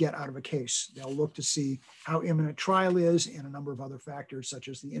automatically get out of a case. They'll look to see how imminent trial is and a number of other factors, such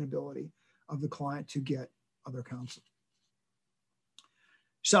as the inability of the client to get other counsel.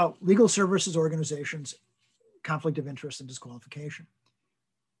 So legal services organizations, conflict of interest and disqualification.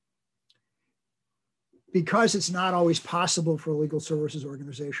 Because it's not always possible for a legal services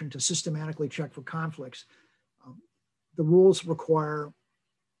organization to systematically check for conflicts, the rules require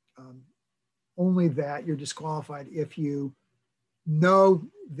only that you're disqualified if you know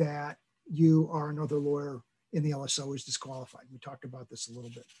that you are another lawyer in the LSO is disqualified. We talked about this a little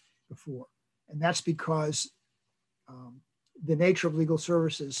bit before. And that's because the nature of legal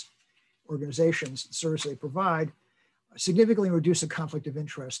services organizations, the service they provide, significantly reduce the conflict of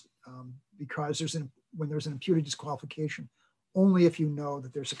interest because there's when there's an imputed disqualification only if you know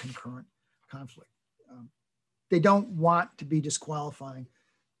that there's a concurrent conflict. They don't want to be disqualifying,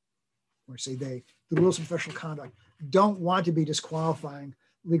 or say they, the rules of professional conduct don't want to be disqualifying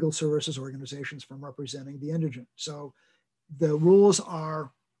legal services organizations from representing the indigent. So the rules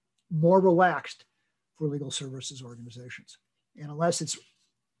are more relaxed for legal services organizations. And unless it's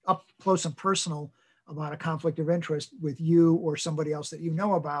up close and personal about a conflict of interest with you or somebody else that you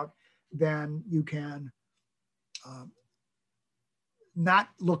know about, then you can not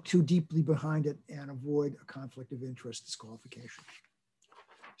look too deeply behind it and avoid a conflict of interest disqualification.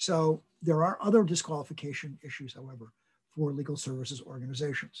 So there are other disqualification issues, however, for legal services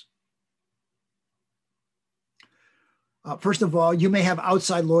organizations. First of all, you may have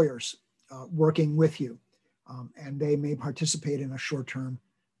outside lawyers working with you, and they may participate in a short-term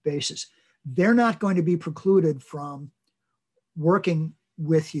basis. They're not going to be precluded from working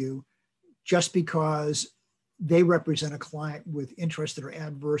with you just because they represent a client with interests that are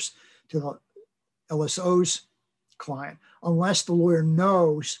adverse to the LSO's client, unless the lawyer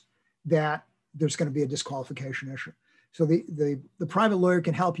knows that there's going to be a disqualification issue. So the private lawyer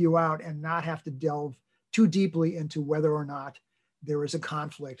can help you out and not have to delve too deeply into whether or not there is a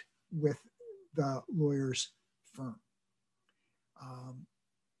conflict with the lawyer's firm.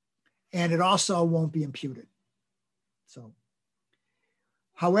 And it also won't be imputed. So,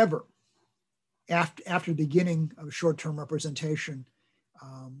 however, after the beginning of short-term representation,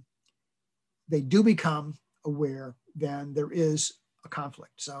 they do become aware then there is a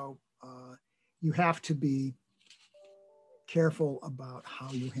conflict. So you have to be careful about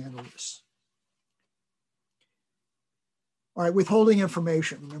how you handle this. All right, withholding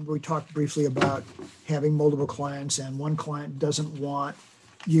information. Remember we talked briefly about having multiple clients and one client doesn't want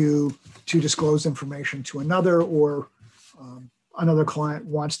you to disclose information to another, or another client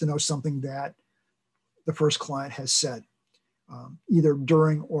wants to know something that the first client has said, either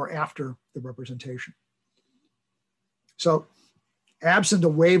during or after the representation. So absent a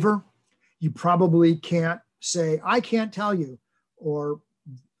waiver, you probably can't say, I can't tell you, or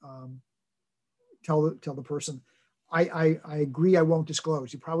tell the person, I agree I won't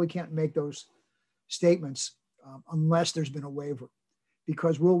disclose. You probably can't make those statements unless there's been a waiver,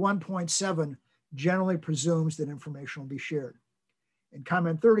 because Rule 1.7 generally presumes that information will be shared. And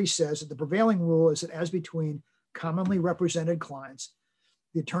comment 30 says that the prevailing rule is that as between commonly represented clients,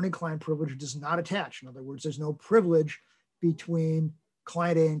 the attorney-client privilege does not attach. In other words, there's no privilege between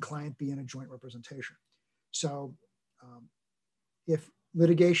client A and client B in a joint representation. So if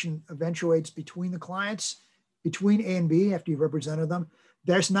litigation eventuates between the clients, between A and B after you've represented them,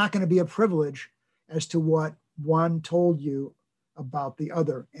 there's not going to be a privilege as to what one told you about the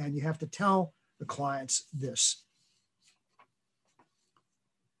other. And you have to tell the clients this.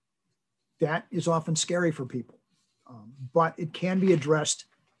 That is often scary for people, but it can be addressed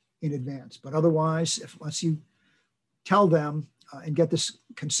in advance. But otherwise, unless you tell them and get this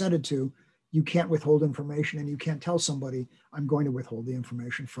consented to, you can't withhold information, and you can't tell somebody, I'm going to withhold the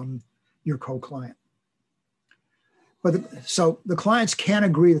information from your co-client. But so the clients can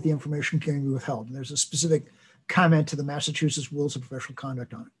agree that the information can be withheld. And there's a specific comment to the Massachusetts Rules of Professional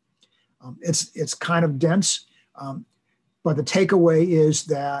Conduct on it. It's kind of dense, but the takeaway is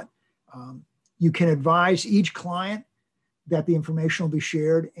that you can advise each client that the information will be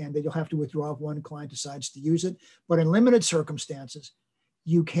shared and that you'll have to withdraw if one client decides to use it. But in limited circumstances,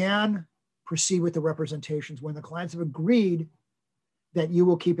 you can proceed with the representations when the clients have agreed that you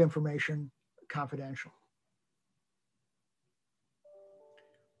will keep information confidential.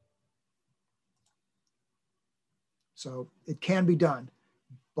 So it can be done,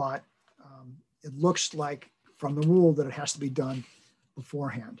 but it looks like from the rule that it has to be done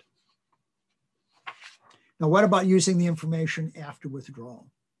beforehand. Now, what about using the information after withdrawal?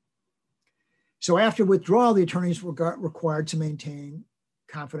 So after withdrawal, the attorneys were required to maintain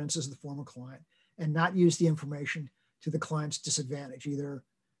confidence as the former client and not use the information to the client's disadvantage, either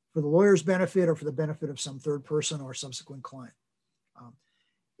for the lawyer's benefit or for the benefit of some third person or subsequent client.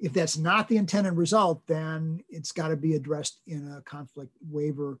 If that's not the intended result, then it's got to be addressed in a conflict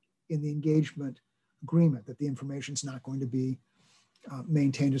waiver in the engagement agreement that the information is not going to be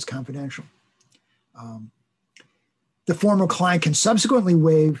maintained as confidential. The former client can subsequently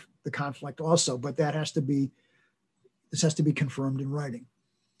waive the conflict also, but this has to be confirmed in writing.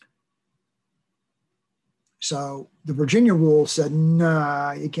 So the Virginia rule said,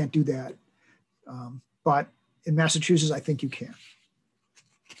 nah, you can't do that. But in Massachusetts, I think you can.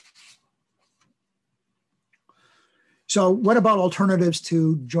 So what about alternatives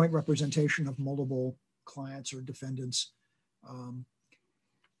to joint representation of multiple clients or defendants?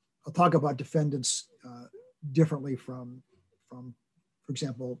 I'll talk about defendants differently from, for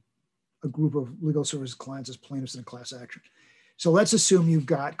example, a group of legal services clients as plaintiffs in a class action. So let's assume you've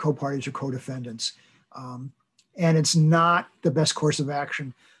got co-parties or co-defendants, and it's not the best course of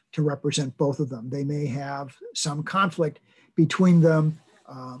action to represent both of them. They may have some conflict between them,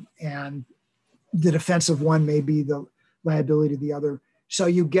 and the defense of one may be the liability of the other. So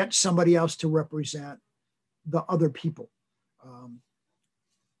you get somebody else to represent the other people.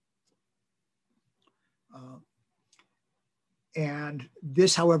 And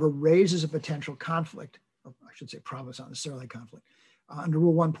this, however, raises a potential conflict, or I should say problem, not necessarily conflict, under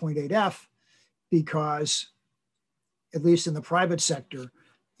Rule 1.8F, because at least in the private sector,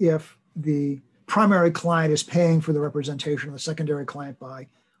 if the primary client is paying for the representation of the secondary client by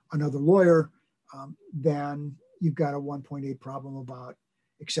another lawyer, then you've got a 1.8 problem about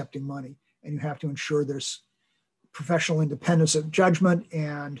accepting money. And you have to ensure there's professional independence of judgment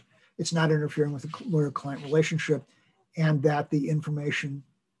and it's not interfering with the lawyer-client relationship, and that the information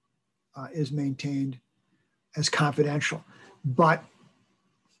is maintained as confidential. But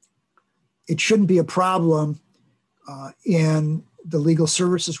it shouldn't be a problem in the legal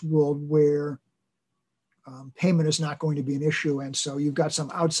services world where payment is not going to be an issue. And so you've got some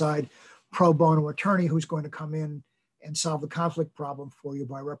outside pro bono attorney who's going to come in and solve the conflict problem for you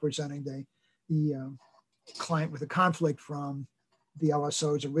by representing the client with a conflict from the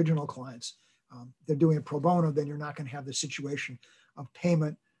LSO's original clients. They're doing it pro bono, then you're not going to have the situation of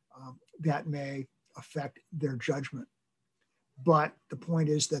payment that may affect their judgment. But the point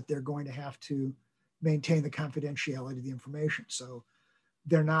is that they're going to have to maintain the confidentiality of the information. So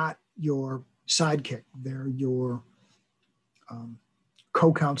they're not your sidekick, they're your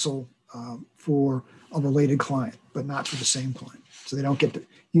co-counsel for a related client, but not for the same client. So they don't get to,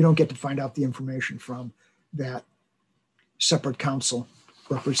 you don't get to find out the information from that separate counsel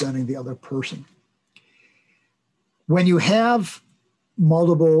representing the other person. When you have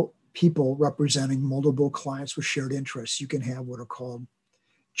multiple people representing multiple clients with shared interests, you can have what are called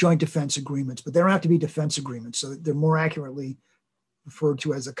joint defense agreements, but they don't have to be defense agreements. So they're more accurately referred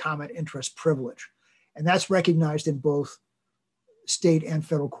to as a common interest privilege. And that's recognized in both state and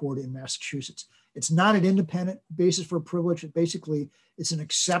federal court in Massachusetts. It's not an independent basis for privilege. It basically is an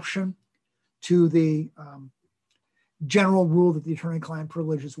exception to the general rule that the attorney-client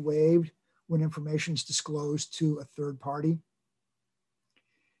privilege is waived when information is disclosed to a third party.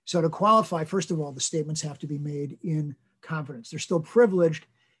 So to qualify, first of all, the statements have to be made in confidence. They're still privileged,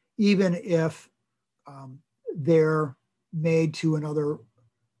 even if they're made to another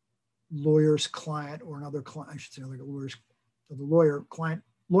lawyer's client or another client, I should say, like a lawyer's, the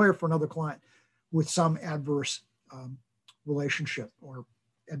lawyer for another client with some adverse relationship or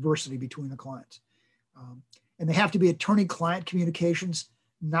adversity between the clients. And they have to be attorney-client communications,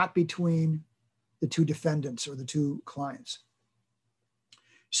 not between the two defendants or the two clients.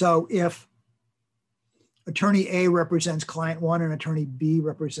 So if attorney A represents client one and attorney B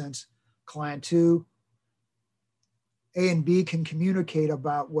represents client two, A and B can communicate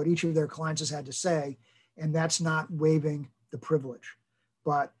about what each of their clients has had to say, and that's not waiving the privilege.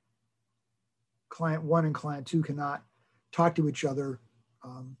 But client one and client two cannot talk to each other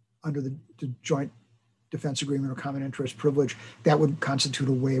under the joint defense agreement or common interest privilege. That would constitute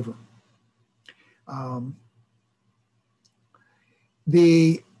a waiver.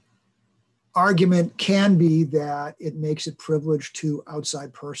 The argument can be that it makes it privileged to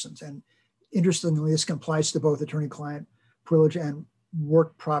outside persons. And interestingly, this applies to both attorney-client privilege and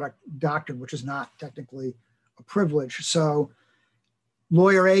work product doctrine, which is not technically a privilege. So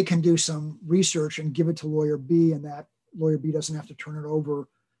lawyer A can do some research and give it to lawyer B, and that lawyer B doesn't have to turn it over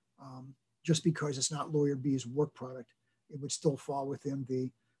just because it's not lawyer B's work product. It would still fall within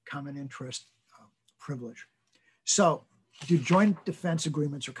the common interest privilege. So do joint defense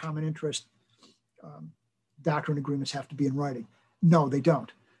agreements or common interest doctrine agreements have to be in writing? No, they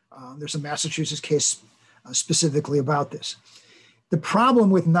don't. There's a Massachusetts case specifically about this. The problem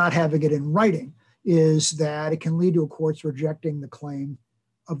with not having it in writing is that it can lead to a court's rejecting the claim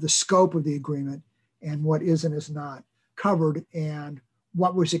of the scope of the agreement and what is and is not covered and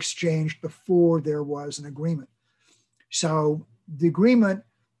what was exchanged before there was an agreement. So the agreement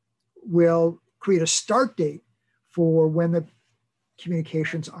will create a start date for when the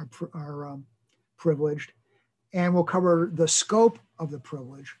communications are privileged, and will cover the scope of the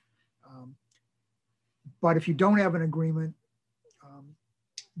privilege. But if you don't have an agreement,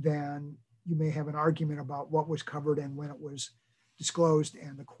 then you may have an argument about what was covered and when it was disclosed,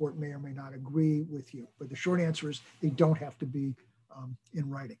 and the court may or may not agree with you. But the short answer is they don't have to be in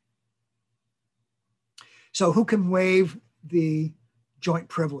writing. So who can waive the joint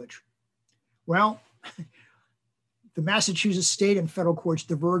privilege? Well, The Massachusetts state and federal courts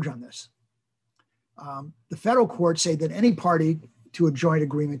diverge on this. The federal courts say that any party to a joint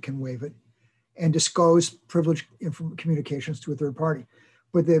agreement can waive it and disclose privileged communications to a third party.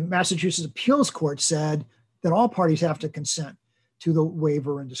 But the Massachusetts Appeals Court said that all parties have to consent to the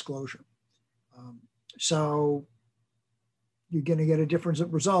waiver and disclosure. So you're going to get a different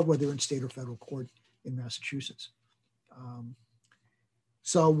result whether in state or federal court in Massachusetts.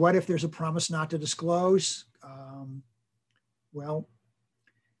 So what if there's a promise not to disclose? Well,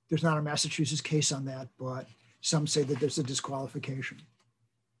 there's not a Massachusetts case on that, but some say that there's a disqualification.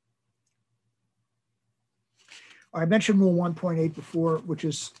 I mentioned Rule 1.8 before, which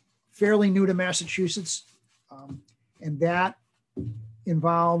is fairly new to Massachusetts, and that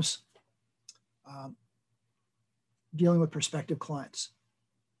involves dealing with prospective clients.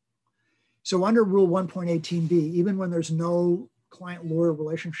 So under Rule 1.18b, even when there's no client-lawyer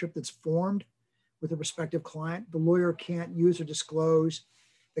relationship that's formed with a prospective client, the lawyer can't use or disclose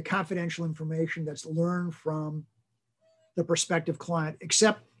the confidential information that's learned from the prospective client,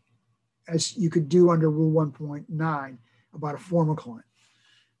 except as you could do under Rule 1.9 about a former client.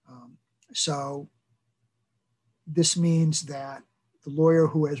 So this means that the lawyer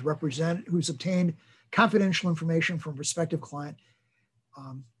who's obtained confidential information from a prospective client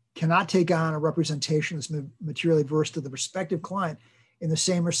cannot take on a representation that's materially adverse to the prospective client in the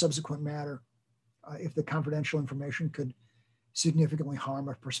same or subsequent matter if the confidential information could significantly harm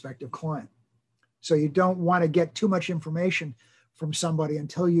a prospective client. So you don't want to get too much information from somebody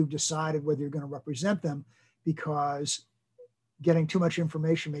until you've decided whether you're going to represent them, because getting too much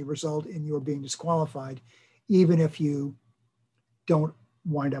information may result in your being disqualified, even if you don't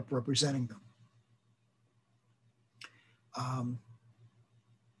wind up representing them.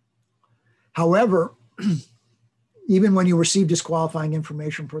 However, even when you receive disqualifying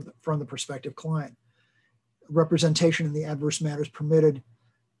information from the prospective client, representation in the adverse matter is permitted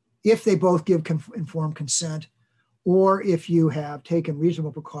if they both give informed consent, or if you have taken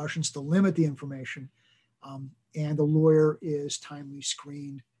reasonable precautions to limit the information and the lawyer is timely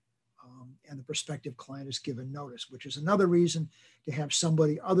screened and the prospective client is given notice, which is another reason to have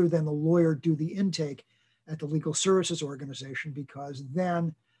somebody other than the lawyer do the intake at the legal services organization, because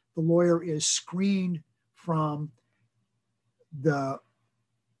then the lawyer is screened from the,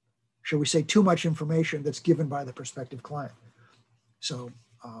 shall we say, too much information that's given by the prospective client. So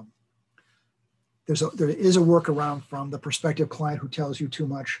there is a workaround from the prospective client who tells you too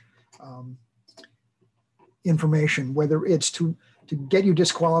much information, whether it's to get you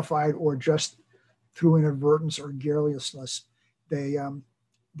disqualified or just through inadvertence or garrulousness.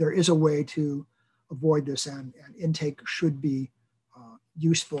 There is a way to avoid this, and intake should be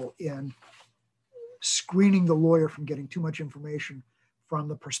useful in screening the lawyer from getting too much information from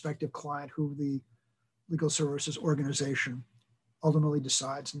the prospective client who the legal services organization ultimately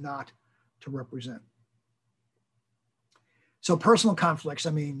decides not to represent. So personal conflicts,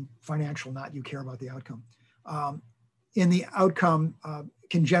 I mean financial, not you care about the outcome. In the outcome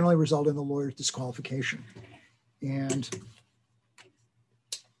can generally result in the lawyer's disqualification. And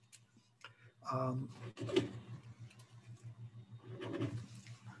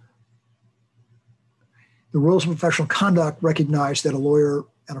the rules of professional conduct recognize that a lawyer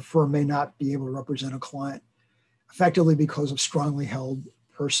at a firm may not be able to represent a client effectively because of strongly held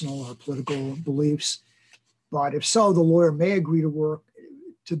personal or political beliefs. But if so, the lawyer may agree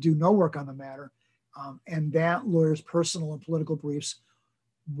to do no work on the matter, and that lawyer's personal and political beliefs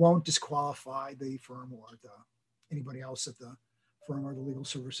won't disqualify the firm or anybody else at the firm or the legal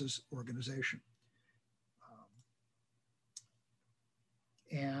services organization.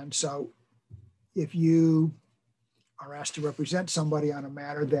 And so if you are asked to represent somebody on a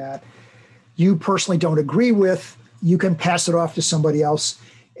matter that you personally don't agree with, you can pass it off to somebody else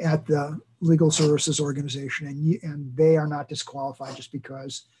at the legal services organization, and they are not disqualified just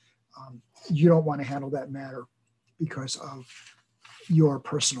because you don't want to handle that matter because of your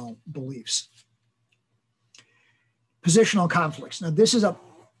personal beliefs. Positional conflicts. Now, this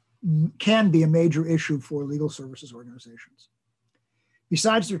can be a major issue for legal services organizations.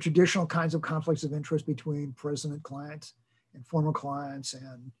 Besides the traditional kinds of conflicts of interest between present clients and former clients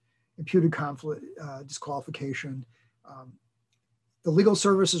and imputed conflict, disqualification, the legal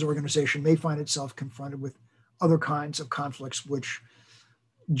services organization may find itself confronted with other kinds of conflicts, which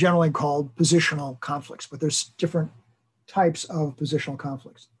generally called positional conflicts, but there's different types of positional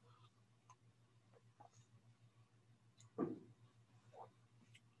conflicts.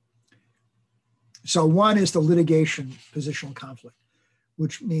 So one is the litigation positional conflict,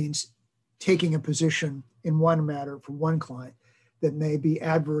 which means taking a position in one matter for one client that may be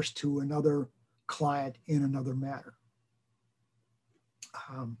adverse to another client in another matter.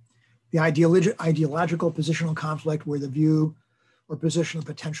 The ideological positional conflict, where the view or position of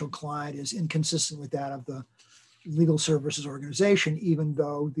potential client is inconsistent with that of the legal services organization, even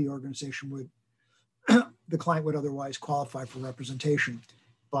though the organization would, the client would otherwise qualify for representation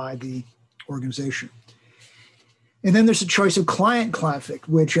by the organization. And then there's a choice of client conflict,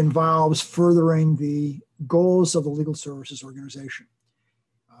 which involves furthering the goals of the legal services organization.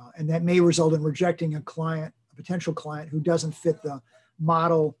 And that may result in rejecting a potential client who doesn't fit the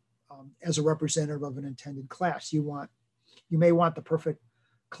model as a representative of an intended class. You may want the perfect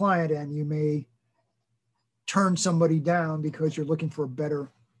client, and you may turn somebody down because you're looking for a better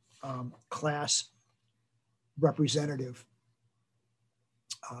class representative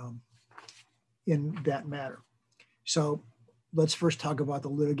in that matter. So let's first talk about the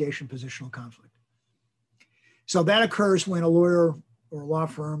litigation positional conflict. So that occurs when a lawyer or a law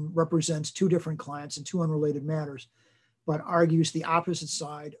firm represents two different clients in two unrelated matters, but argues the opposite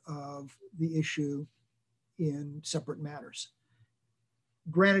side of the issue in separate matters.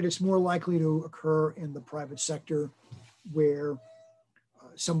 Granted, it's more likely to occur in the private sector, where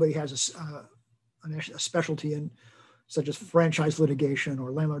somebody has a specialty in, such as franchise litigation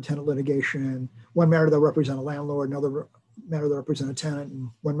or landlord-tenant litigation. One matter they'll represent a landlord, another matter they'll represent a tenant, and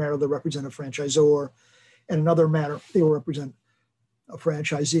one matter they'll represent a franchisor, and another matter they will represent a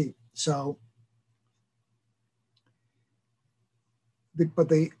franchisee. So, but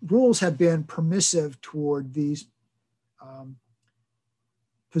the rules have been permissive toward these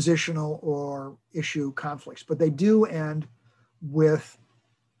positional or issue conflicts, but they do end with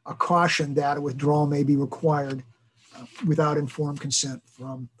a caution that a withdrawal may be required without informed consent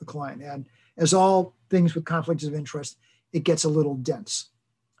from the client. And as all things with conflicts of interest, it gets a little dense.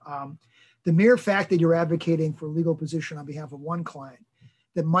 The mere fact that you're advocating for a legal position on behalf of one client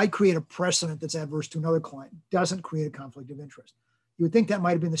that might create a precedent that's adverse to another client doesn't create a conflict of interest. You would think that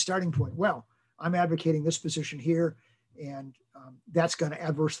might have been the starting point. Well, I'm advocating this position here, and that's going to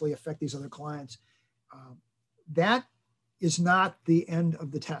adversely affect these other clients. That is not the end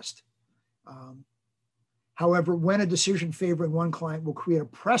of the test. However, when a decision favoring one client will create a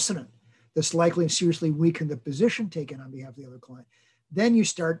precedent that's likely to seriously weaken the position taken on behalf of the other client, then you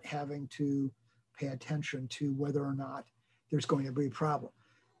start having to pay attention to whether or not there's going to be a problem.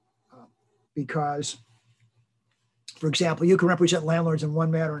 Because, for example, you can represent landlords in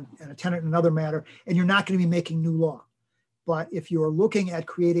one matter and a tenant in another matter, and you're not going to be making new law. But if you're looking at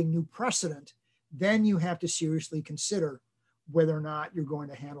creating new precedent, then you have to seriously consider whether or not you're going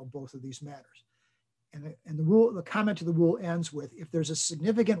to handle both of these matters. And the comment to the rule ends with, if there's a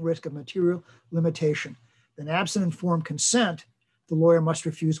significant risk of material limitation, then absent informed consent, the lawyer must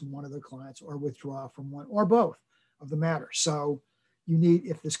refuse one of the clients or withdraw from one or both of the matters. So you need,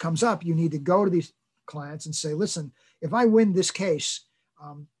 if this comes up, you need to go to these clients and say, listen, if I win this case,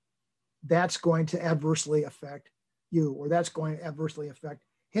 that's going to adversely affect you, or that's going to adversely affect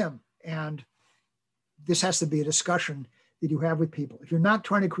him. And this has to be a discussion that you have with people. If you're not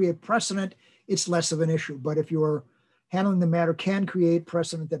trying to create precedent, it's less of an issue. But if you're handling the matter can create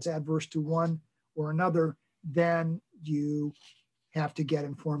precedent that's adverse to one or another, then you have to get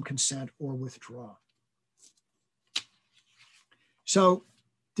informed consent or withdraw. So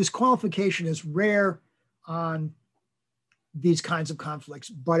disqualification is rare on these kinds of conflicts,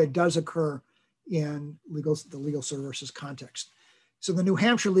 but it does occur in the legal services context. So the New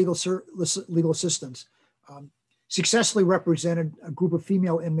Hampshire legal assistants successfully represented a group of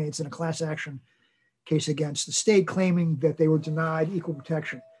female inmates in a class action case against the state, claiming that they were denied equal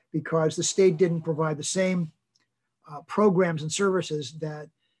protection because the state didn't provide the same programs and services that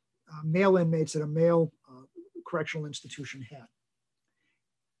male inmates at a male correctional institution had.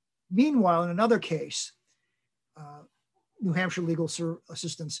 Meanwhile, in another case, New Hampshire legal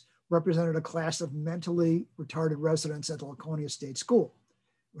assistants represented a class of mentally retarded residents at the Laconia State School,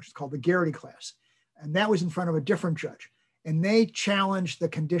 which is called the Garrity class. And that was in front of a different judge. And they challenged the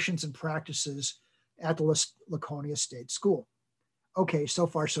conditions and practices at the Laconia State School. Okay, so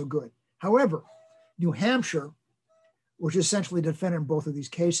far so good. However, New Hampshire, which is essentially the defendant in both of these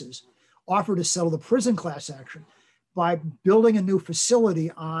cases, offered to settle the prison class action by building a new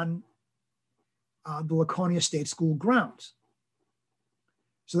facility on the Laconia State School grounds.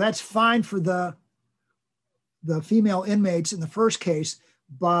 So that's fine for the female inmates in the first case,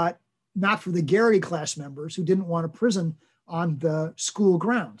 but not for the Garrity class members who didn't want a prison on the school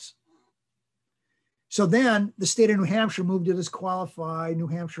grounds. So then the state of New Hampshire moved to disqualify New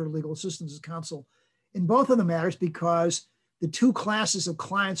Hampshire Legal Assistance Council in both of the matters because the two classes of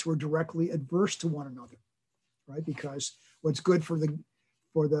clients were directly adverse to one another, right? Because what's good for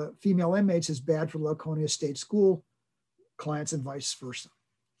the female inmates is bad for the Laconia State School clients and vice versa.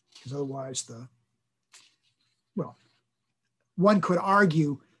 Because otherwise one could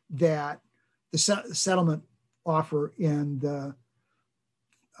argue that the settlement offer in the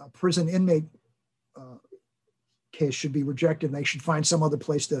prison inmate case should be rejected, and they should find some other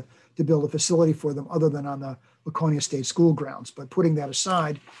place to build a facility for them other than on the Laconia State School grounds. But putting that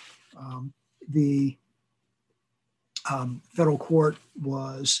aside, the federal court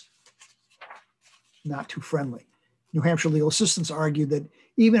was not too friendly. New Hampshire Legal Assistance argued that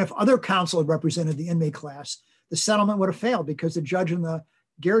even if other counsel had represented the inmate class, the settlement would have failed because the judge in the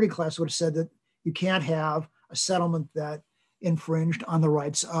Garrity class would have said that you can't have a settlement that infringed on the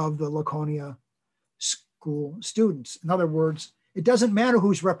rights of the Laconia school students. In other words, it doesn't matter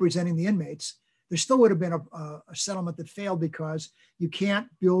who's representing the inmates. There still would have been a settlement that failed because you can't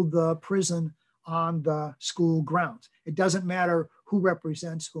build the prison on the school grounds. It doesn't matter who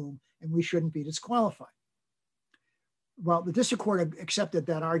represents whom, and we shouldn't be disqualified. Well, the district court accepted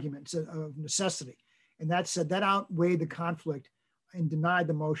that argument of necessity, and that said that outweighed the conflict and denied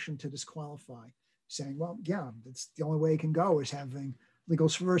the motion to disqualify, saying, well, yeah, that's the only way it can go is having legal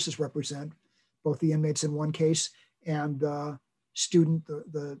services represent both the inmates in one case and the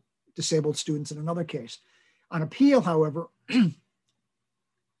disabled students in another case. On appeal, however,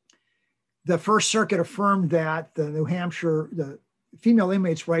 the First Circuit affirmed that the female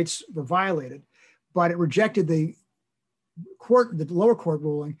inmates' rights were violated, but it rejected the lower court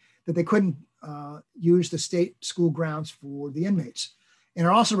ruling that they couldn't use the state school grounds for the inmates. And it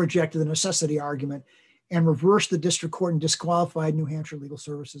also rejected the necessity argument and reversed the district court and disqualified New Hampshire Legal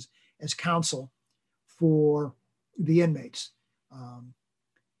Services as counsel for the inmates.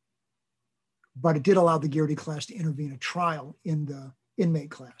 But it did allow the Garrity class to intervene at trial in the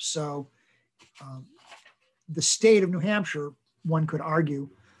inmate class. So the state of New Hampshire, one could argue,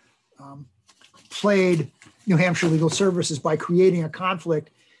 played New Hampshire Legal Services by creating a conflict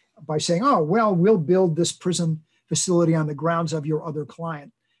by saying, oh, well, we'll build this prison facility on the grounds of your other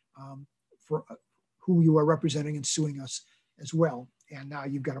client for who you are representing and suing us as well. And now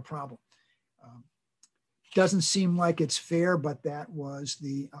you've got a problem. Doesn't seem like it's fair, but that was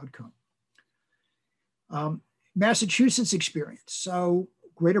the outcome. Massachusetts experience. So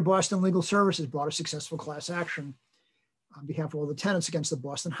Greater Boston Legal Services brought a successful class action on behalf of all the tenants against the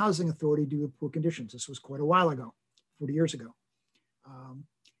Boston Housing Authority due to poor conditions. This was quite a while ago, 40 years ago.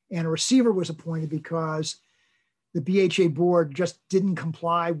 And a receiver was appointed because the BHA board just didn't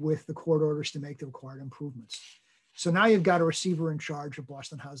comply with the court orders to make the required improvements. So now you've got a receiver in charge of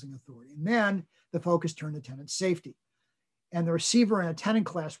Boston Housing Authority. And then the focus turned to tenant safety. And the receiver and a tenant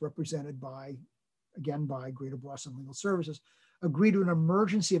class represented by Greater Boston Legal Services agreed to an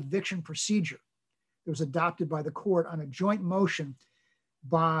emergency eviction procedure that was adopted by the court on a joint motion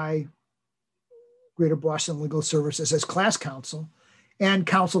by Greater Boston Legal Services as class counsel and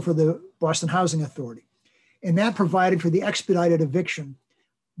counsel for the Boston Housing Authority. And that provided for the expedited eviction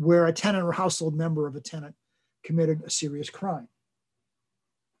where a tenant or household member of a tenant committed a serious crime.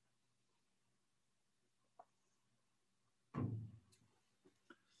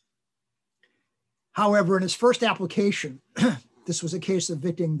 However, in his first application, this was a case of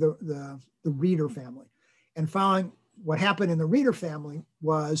evicting the Reeder family. And following what happened in the Reeder family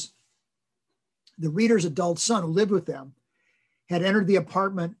was the Reeder's adult son who lived with them had entered the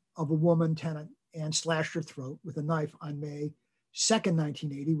apartment of a woman tenant and slashed her throat with a knife on May 2nd,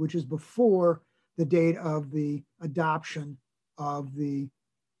 1980, which is before the date of the adoption of the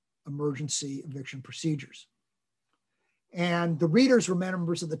emergency eviction procedures. And the Reeders were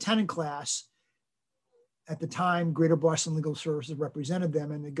members of the tenant class. At the time, Greater Boston Legal Services represented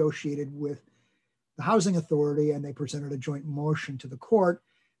them and negotiated with the Housing Authority, and they presented a joint motion to the court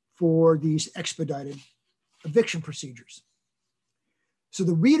for these expedited eviction procedures. So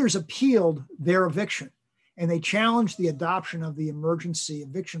the Reeders appealed their eviction, and they challenged the adoption of the emergency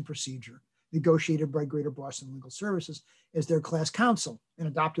eviction procedure negotiated by Greater Boston Legal Services as their class counsel and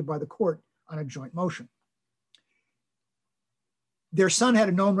adopted by the court on a joint motion. Their son had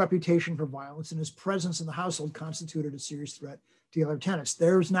a known reputation for violence, and his presence in the household constituted a serious threat to the other tenants.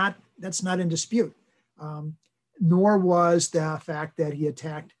 That's not in dispute, nor was the fact that he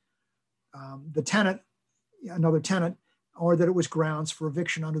attacked the tenant, another tenant, or that it was grounds for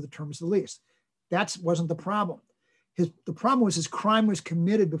eviction under the terms of the lease. That wasn't the problem. The problem was his crime was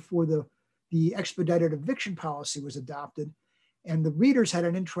committed before the expedited eviction policy was adopted, and the Reeders had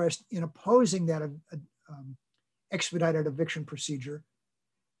an interest in opposing that expedited eviction procedure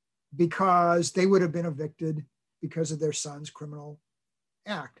because they would have been evicted because of their son's criminal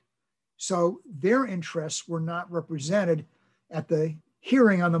act. So their interests were not represented at the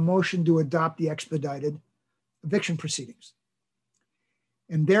hearing on the motion to adopt the expedited eviction proceedings.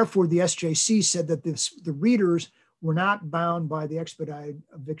 And therefore, the SJC said that the readers were not bound by the expedited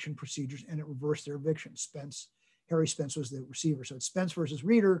eviction procedures, and it reversed their eviction. Harry Spence was the receiver. So it's Spence versus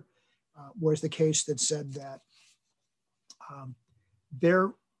Reeder was the case that said that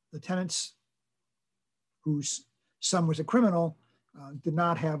the tenants whose son was a criminal did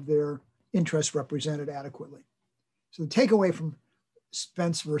not have their interests represented adequately. So the takeaway from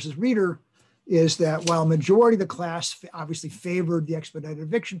Spence versus Reeder is that while majority of the class obviously favored the expedited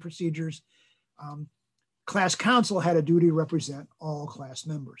eviction procedures, class counsel had a duty to represent all class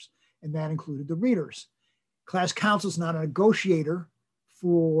members, and that included the readers. Class counsel is not a negotiator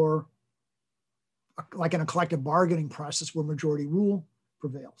for, like in a collective bargaining process where majority rule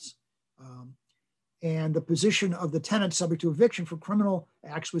prevails. And the position of the tenant subject to eviction for criminal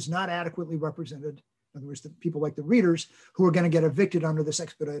acts was not adequately represented. In other words, the people like the readers who were going to get evicted under this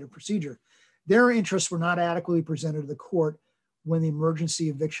expedited procedure. Their interests were not adequately presented to the court when the emergency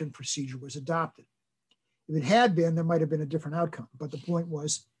eviction procedure was adopted. If it had been, there might have been a different outcome, but the point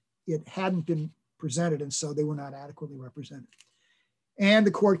was it hadn't been presented, and so they were not adequately represented. And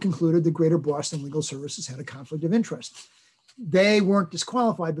the court concluded that Greater Boston Legal Services had a conflict of interest. They weren't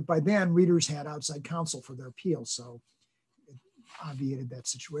disqualified, but by then readers had outside counsel for their appeals, so it obviated that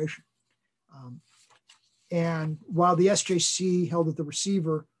situation. And while the SJC held that the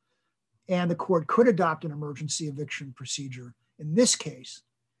receiver and the court could adopt an emergency eviction procedure, in this case,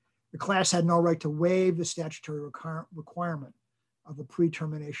 the class had no right to waive the statutory requirement of a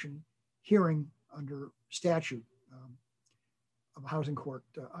pre-termination hearing under statute of a housing court,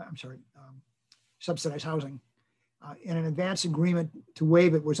 subsidized housing. And an advance agreement to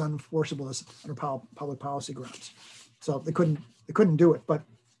waive it was unenforceable as under public policy grounds. So they couldn't do it. But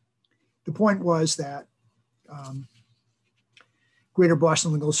the point was that Greater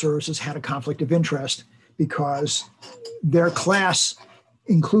Boston Legal Services had a conflict of interest because their class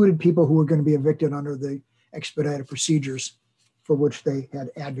included people who were going to be evicted under the expedited procedures for which they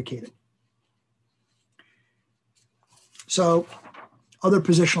had advocated. So other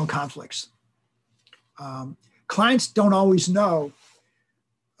positional conflicts. Clients don't always know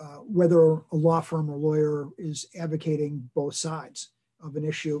whether a law firm or lawyer is advocating both sides of an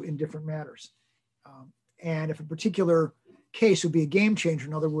issue in different matters. And if a particular case would be a game changer,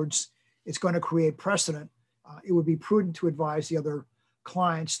 in other words, it's going to create precedent, it would be prudent to advise the other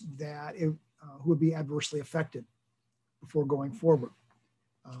clients that who would be adversely affected before going forward.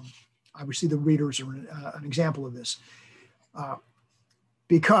 Obviously, the readers are an example of this.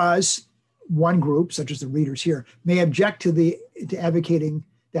 Because one group, such as the readers here, may object to advocating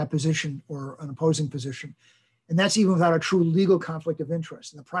that position or an opposing position. And that's even without a true legal conflict of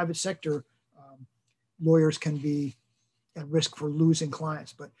interest. In the private sector, lawyers can be at risk for losing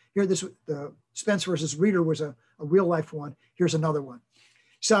clients. But here, the Spence versus Reeder was a real life one. Here's another one.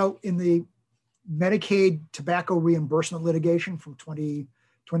 So in the Medicaid tobacco reimbursement litigation from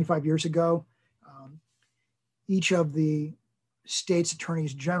 25 years ago, each of the state's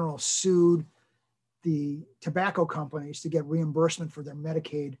attorneys general sued the tobacco companies to get reimbursement for their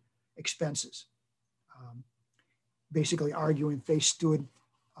Medicaid expenses, basically arguing they stood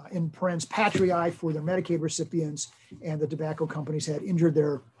in parens patriae for their Medicaid recipients, and the tobacco companies had injured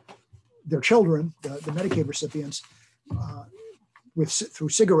their children, the Medicaid recipients, through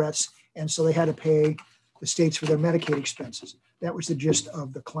cigarettes, and so they had to pay the states for their Medicaid expenses. That was the gist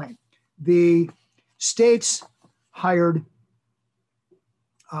of the claim. The states hired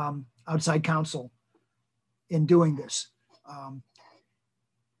outside counsel in doing this.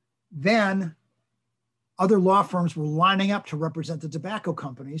 Then other law firms were lining up to represent the tobacco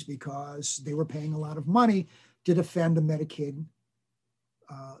companies because they were paying a lot of money to defend the Medicaid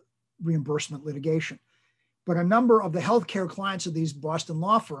reimbursement litigation. But a number of the healthcare clients of these Boston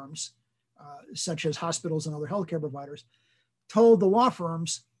law firms, such as hospitals and other healthcare providers, told the law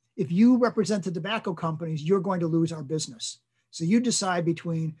firms, if you represent the tobacco companies, you're going to lose our business. So you decide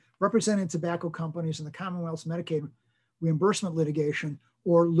between representing tobacco companies in the Commonwealth's Medicaid reimbursement litigation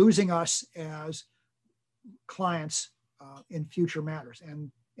or losing us as clients in future matters.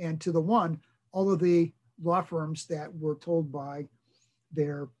 And to the one, all of the law firms that were told by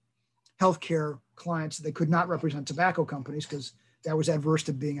their healthcare clients that they could not represent tobacco companies because that was adverse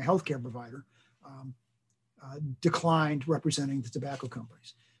to being a healthcare provider, declined representing the tobacco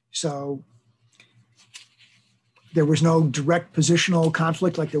companies. So there was no direct positional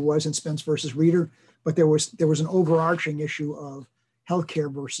conflict like there was in Spence versus Reeder, but there was an overarching issue of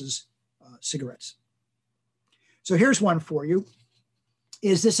healthcare versus cigarettes. So here's one for you.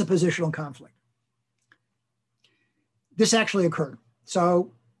 Is this a positional conflict? This actually occurred.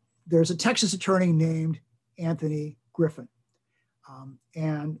 So there's a Texas attorney named Anthony Griffin.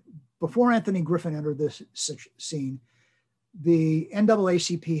 And before Anthony Griffin entered this scene, the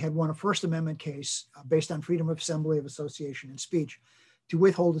NAACP had won a First Amendment case based on freedom of assembly, of association, and speech to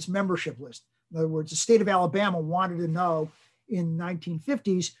withhold its membership list. In other words, the state of Alabama wanted to know in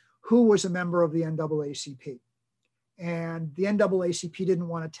 1950s who was a member of the NAACP. And the NAACP didn't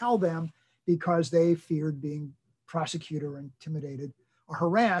want to tell them because they feared being prosecuted or intimidated or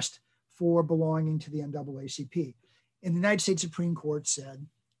harassed for belonging to the NAACP. And the United States Supreme Court said,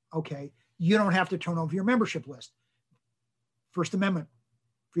 okay, you don't have to turn over your membership list. First Amendment,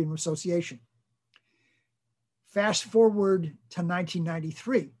 freedom of association. Fast forward to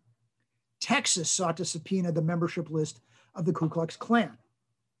 1993, Texas sought to subpoena the membership list of the Ku Klux Klan.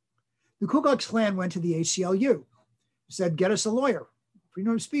 The Ku Klux Klan went to the ACLU, said, get us a lawyer,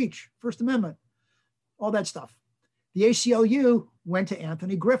 freedom of speech, First Amendment, all that stuff. The ACLU went to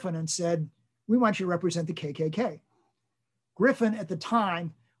Anthony Griffin and said, we want you to represent the KKK. Griffin at the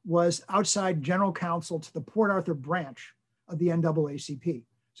time was outside general counsel to the Port Arthur branch of the NAACP.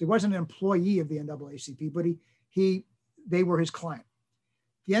 So he wasn't an employee of the NAACP, but they were his client.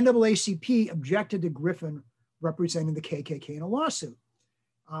 The NAACP objected to Griffin representing the KKK in a lawsuit.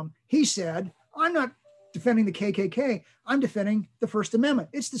 He said, I'm not defending the KKK, I'm defending the First Amendment.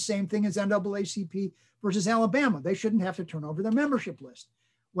 It's the same thing as NAACP versus Alabama. They shouldn't have to turn over their membership list.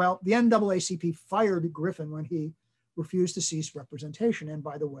 Well, the NAACP fired Griffin when he refused to cease representation. And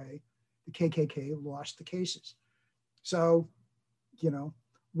by the way, the KKK lost the cases. So,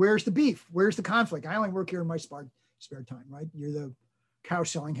 where's the beef? Where's the conflict? I only work here in my spare time, right? You're the cow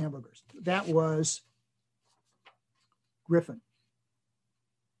selling hamburgers. That was Griffin.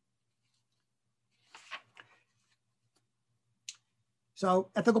 So,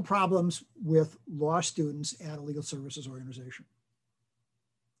 ethical problems with law students at a legal services organization.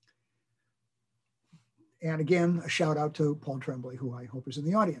 And again, a shout out to Paul Tremblay, who I hope is in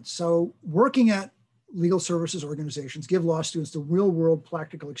the audience. So working at legal services organizations give law students the real world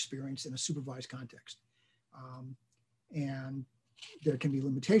practical experience in a supervised context. And there can be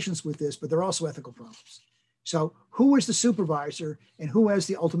limitations with this, but there are also ethical problems. So who is the supervisor and who has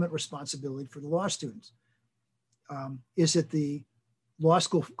the ultimate responsibility for the law students? Is it the law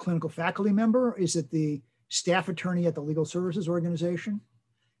school clinical faculty member? Is it the staff attorney at the legal services organization?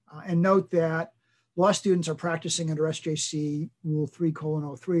 And note that law students are practicing under SJC Rule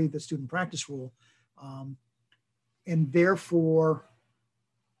 3:03, the student practice rule. And therefore,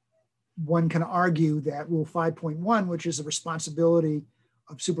 one can argue that Rule 5.1, which is the responsibility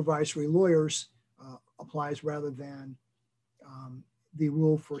of supervisory lawyers, applies rather than the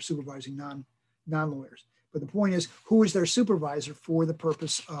rule for supervising non-lawyers. But the point is, who is their supervisor for the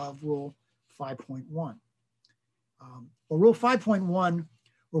purpose of Rule 5.1? Well, Rule 5.1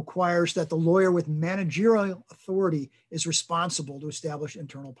 requires that the lawyer with managerial authority is responsible to establish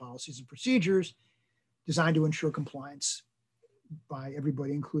internal policies and procedures designed to ensure compliance by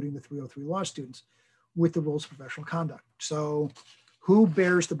everybody, including the 303 law students, with the rules of professional conduct. So who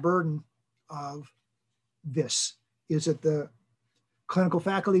bears the burden of this? Is it the clinical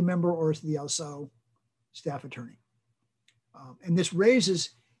faculty member or is it the LSO staff attorney? And this raises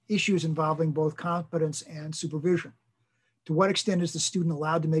issues involving both competence and supervision. To what extent is the student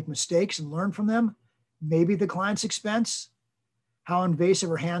allowed to make mistakes and learn from them? Maybe at the client's expense. How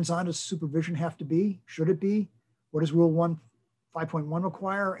invasive or hands-on does supervision have to be? Should it be? What does Rule 5.1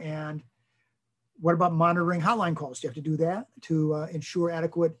 require? And what about monitoring hotline calls? Do you have to do that to ensure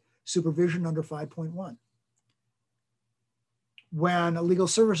adequate supervision under 5.1? When a legal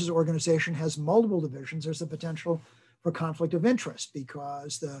services organization has multiple divisions, there's the potential for conflict of interest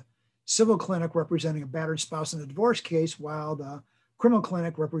because the civil clinic representing a battered spouse in a divorce case, while the criminal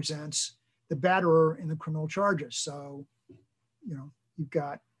clinic represents the batterer in the criminal charges. So, when you've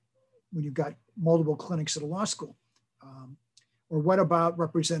got multiple clinics at a law school. Or what about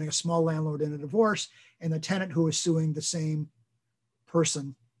representing a small landlord in a divorce and the tenant who is suing the same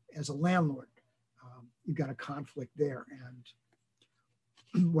person as a landlord? You've got a conflict there. And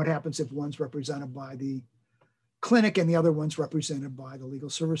what happens if one's represented by the clinic and the other one's represented by the legal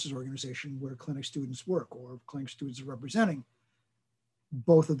services organization where clinic students work, or clinic students are representing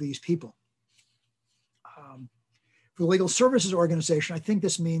both of these people? For the legal services organization, I think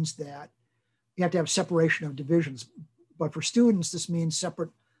this means that you have to have separation of divisions. But for students, this means separate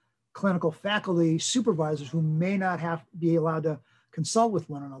clinical faculty supervisors who may not be allowed to consult with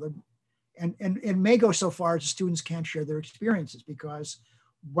one another. And it may go so far as the students can't share their experiences because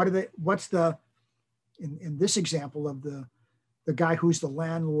in this example of the guy who's the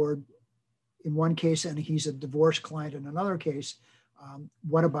landlord in one case and he's a divorce client in another case,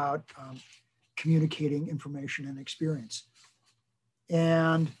 what about communicating information and experience.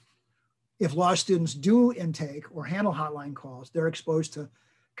 And if law students do intake or handle hotline calls, they're exposed to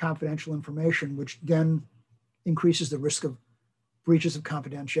confidential information, which then increases the risk of breaches of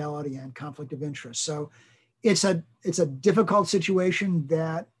confidentiality and conflict of interest. So it's a difficult situation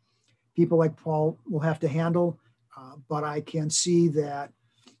that people like Paul will have to handle, but I can see that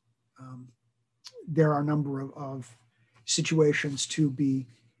there are a number of situations to be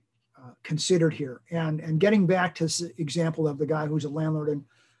considered here. And getting back to this example of the guy who's a landlord in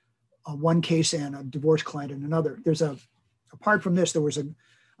one case and a divorce client in another, apart from this, there was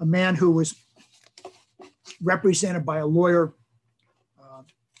a man who was represented by a lawyer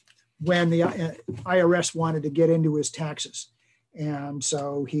when the IRS wanted to get into his taxes. And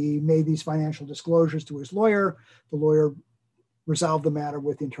so he made these financial disclosures to his lawyer. The lawyer resolved the matter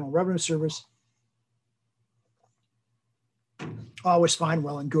with the Internal Revenue Service. All was fine,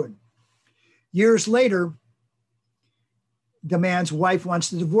 well, and good. Years later, the man's wife wants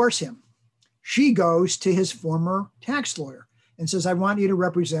to divorce him. She goes to his former tax lawyer and says, I want you to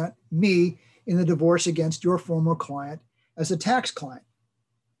represent me in the divorce against your former client as a tax client.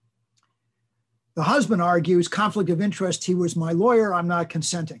 The husband argues, conflict of interest, he was my lawyer, I'm not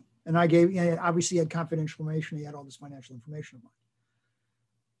consenting. And obviously he had confidential information, he had all this financial information of mine.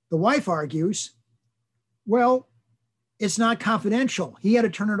 The wife argues, well, it's not confidential. He had to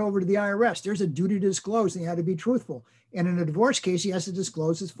turn it over to the IRS. There's a duty to disclose, and he had to be truthful. And in a divorce case, he has to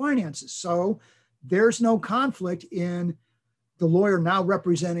disclose his finances. So there's no conflict in the lawyer now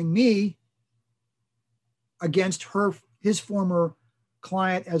representing me against his former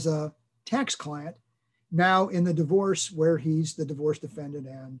client as a tax client, now in the divorce where he's the divorce defendant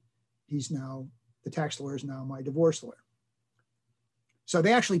and the tax lawyer is now my divorce lawyer. So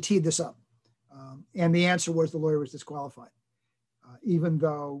they actually teed this up. And the answer was the lawyer was disqualified, even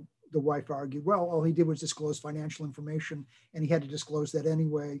though the wife argued, well, all he did was disclose financial information and he had to disclose that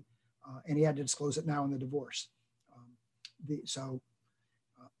anyway, and he had to disclose it now in the divorce.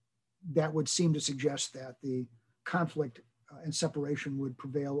 That would seem to suggest that the conflict and separation would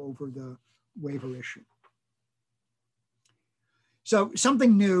prevail over the waiver issue. So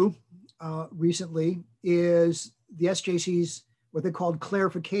something new recently is the SJC's what they called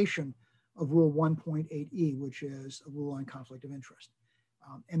clarification of Rule 1.8E, which is a rule on conflict of interest.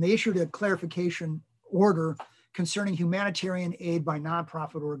 And they issued a clarification order concerning humanitarian aid by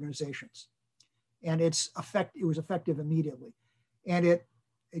nonprofit organizations. And it was effective immediately. And it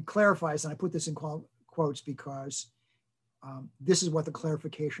clarifies, and I put this in quotes because this is what the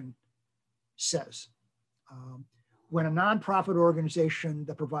clarification says. When a nonprofit organization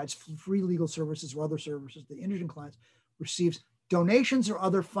that provides free legal services or other services to indigent clients receives donations or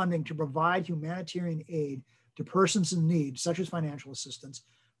other funding to provide humanitarian aid to persons in need, such as financial assistance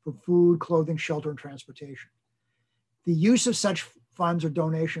for food, clothing, shelter, and transportation. The use of such funds or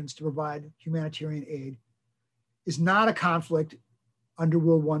donations to provide humanitarian aid is not a conflict under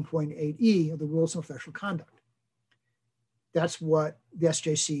Rule 1.8E of the Rules of Professional Conduct. That's what the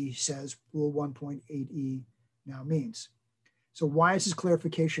SJC says Rule 1.8E now means. So why is this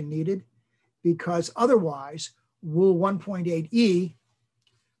clarification needed? Because otherwise, Rule 1.8E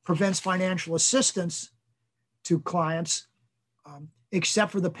prevents financial assistance to clients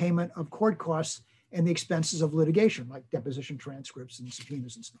except for the payment of court costs and the expenses of litigation, like deposition transcripts and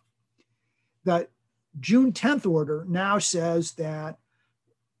subpoenas and stuff. The June 10th order now says that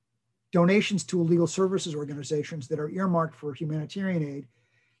donations to legal services organizations that are earmarked for humanitarian aid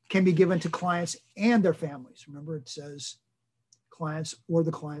can be given to clients and their families. Remember, it says clients or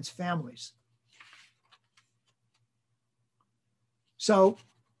the client's families. So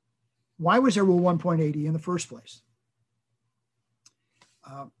why was there Rule 1.8E in the first place?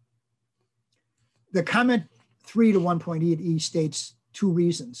 The comment 3 to 1.8E states two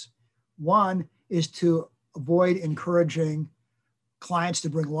reasons. One is to avoid encouraging clients to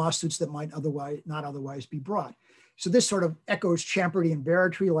bring lawsuits that might not otherwise be brought. So this sort of echoes Champerty and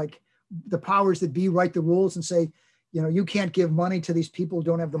Verity, like the powers that be write the rules and say, you can't give money to these people who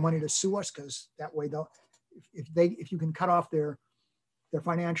don't have the money to sue us, because that way if you can cut off their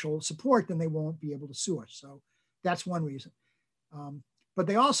financial support, then they won't be able to sue us. So that's one reason. But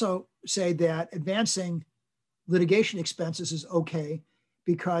they also say that advancing litigation expenses is okay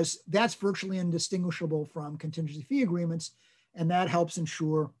because that's virtually indistinguishable from contingency fee agreements, and that helps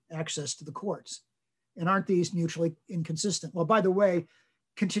ensure access to the courts. And aren't these mutually inconsistent? Well, by the way,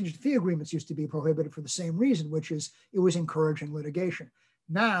 contingency fee agreements used to be prohibited for the same reason, which is it was encouraging litigation.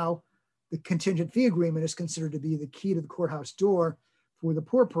 Now, the contingent fee agreement is considered to be the key to the courthouse door for the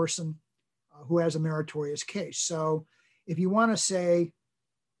poor person who has a meritorious case. So if you want to say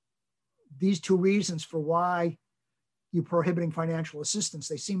these two reasons for why you're prohibiting financial assistance,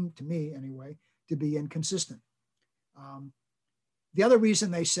 they seem to me anyway, to be inconsistent. The other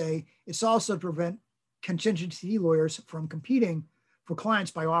reason they say it's also to prevent contingency lawyers from competing for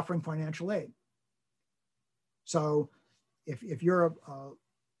clients by offering financial aid. So if you're a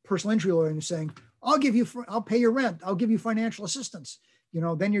personal injury lawyer and you're saying, I'll pay your rent, I'll give you financial assistance,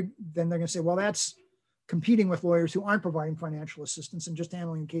 then they're going to say, well, that's competing with lawyers who aren't providing financial assistance and just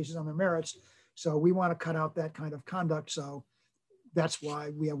handling cases on their merits. So we want to cut out that kind of conduct. So that's why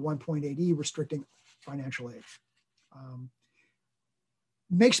we have 1.8E restricting financial aid.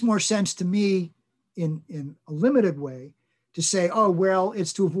 Makes more sense to me in a limited way to say, oh, well,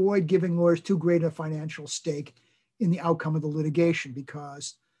 it's to avoid giving lawyers too great a financial stake in the outcome of the litigation,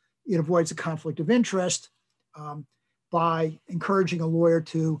 because it avoids a conflict of interest by encouraging a lawyer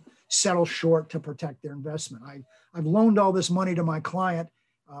to settle short to protect their investment. I've loaned all this money to my client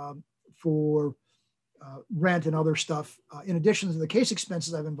for rent and other stuff, in addition to the case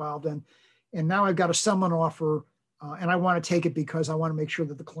expenses I've involved in, and now I've got a settlement offer, and I want to take it because I want to make sure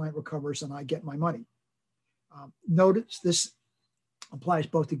that the client recovers and I get my money. Notice this applies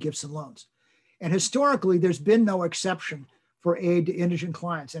both to gifts and loans. And historically, there's been no exception for aid to indigent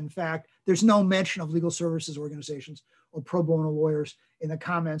clients. In fact, there's no mention of legal services organizations or pro bono lawyers in the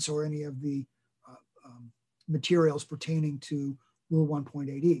comments or any of the materials pertaining to Rule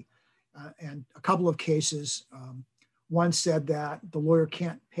 1.8E. And a couple of cases, one said that the lawyer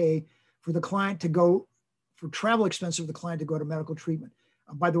can't pay for the client to go, for travel expenses for the client to go to medical treatment.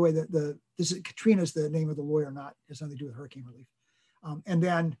 By the way, Katrina is the name of the lawyer, has nothing to do with hurricane relief. And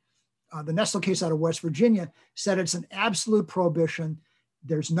then the Nestle case out of West Virginia said it's an absolute prohibition.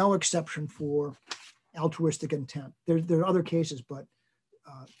 There's no exception for altruistic intent. There are other cases, but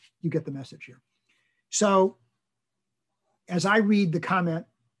you get the message here. So as I read the comment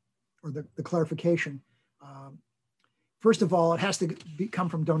or the clarification, first of all, it has to come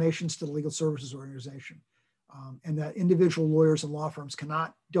from donations to the legal services organization. And that individual lawyers and law firms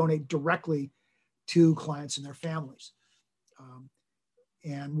cannot donate directly to clients and their families.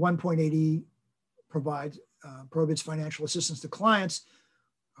 And 1.8E prohibits financial assistance to clients.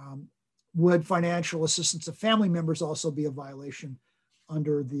 Would financial assistance to family members also be a violation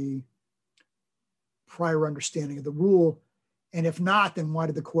under the prior understanding of the rule? And if not, then why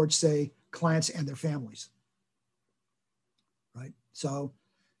did the court say clients and their families? Right? So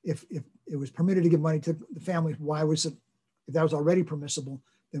if it was permitted to give money to the family, why was it, if that was already permissible,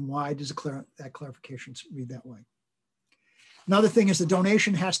 then why does that clarification read that way? Another thing is the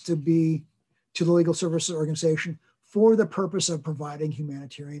donation has to be to the legal services organization for the purpose of providing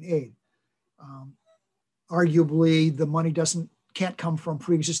humanitarian aid. Arguably, the money can't come from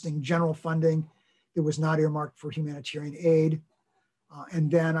pre-existing general funding that was not earmarked for humanitarian aid.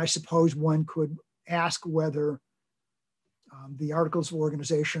 And then I suppose one could ask whether the articles of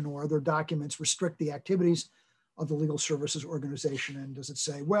organization or other documents restrict the activities of the legal services organization. And does it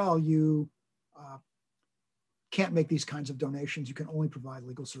say, well, you can't make these kinds of donations, you can only provide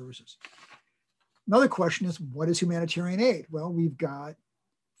legal services. Another question is, what is humanitarian aid? Well, we've got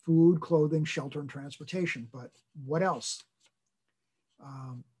food, clothing, shelter, and transportation, but what else?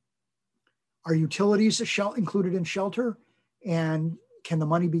 Are utilities included in shelter? And can the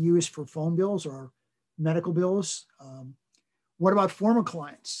money be used for phone bills or medical bills? What about former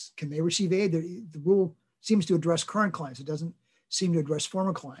clients? Can they receive aid? The rule seems to address current clients. It doesn't seem to address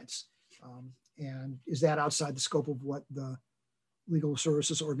former clients. And is that outside the scope of what the legal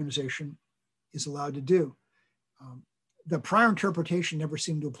services organization is allowed to do? The prior interpretation never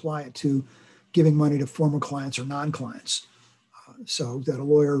seemed to apply it to giving money to former clients or non-clients. So that a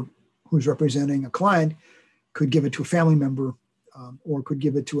lawyer who's representing a client could give it to a family member or could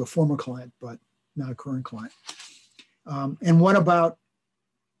give it to a former client, but not a current client. And what about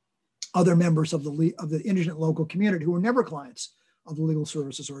other members of the indigent local community who were never clients of the legal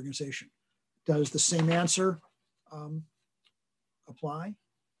services organization? Does the same answer apply?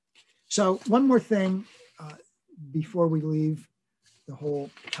 So one more thing before we leave the whole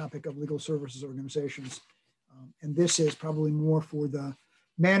topic of legal services organizations, and this is probably more for the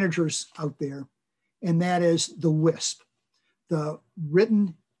managers out there, and that is the WISP, the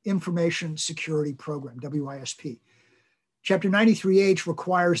Written Information Security Program, WISP. Chapter 93H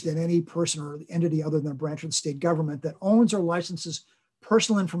requires that any person or entity other than a branch of the state government that owns or licenses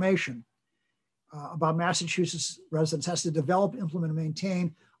personal information about Massachusetts residents has to develop, implement, and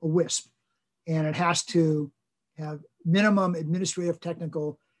maintain a WISP. And it has to have minimum administrative,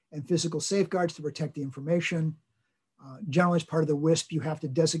 technical, and physical safeguards to protect the information. Generally, as part of the WISP, you have to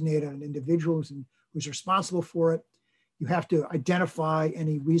designate an individual who's responsible for it. You have to identify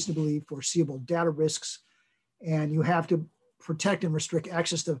any reasonably foreseeable data risks, and you have to protect and restrict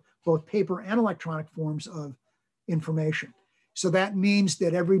access to both paper and electronic forms of information. So that means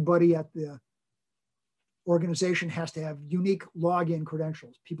that everybody at the organization has to have unique login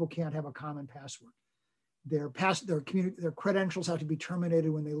credentials. People can't have a common password. Their credentials have to be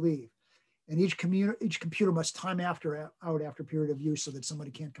terminated when they leave. And each computer must time out after a period of use so that somebody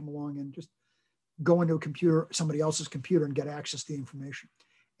can't come along and just go into somebody else's computer and get access to the information.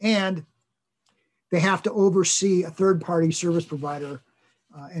 And they have to oversee a third-party service provider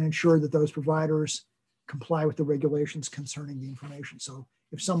and ensure that those providers comply with the regulations concerning the information. So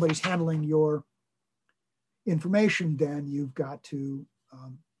if somebody's handling your information, then you've got to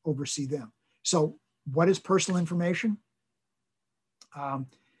oversee them. So what is personal information?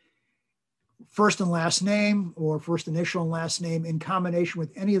 First and last name, or first initial and last name in combination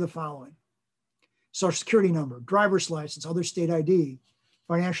with any of the following: Social Security number, driver's license, other state ID,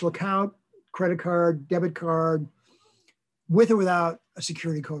 financial account, credit card, debit card, with or without a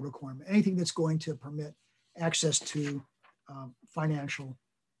security code requirement, anything that's going to permit access to financial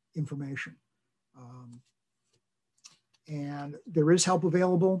information. And there is help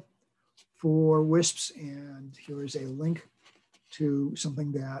available for WISPs, and here is a link to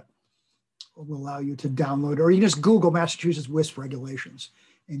something that will allow you to download, or you can just Google Massachusetts WISP regulations,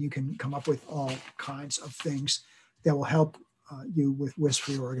 and you can come up with all kinds of things that will help you with WISP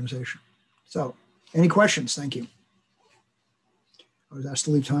for your organization. So, any questions? Thank you. I was asked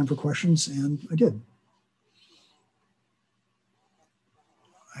to leave time for questions, and I did.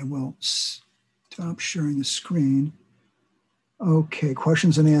 I will stop sharing the screen. Okay,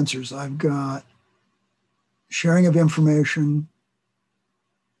 questions and answers. I've got sharing of information.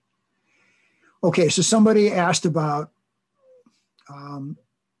 Okay, so somebody asked about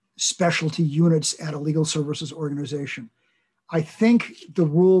specialty units at a legal services organization. I think the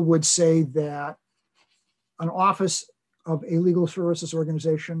rule would say that an office of a legal services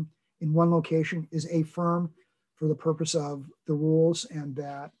organization in one location is a firm for the purpose of the rules, and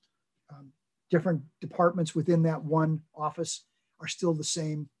that different departments within that one office are still the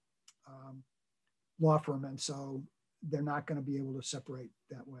same law firm, and so they're not going to be able to separate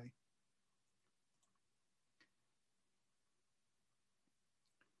that way.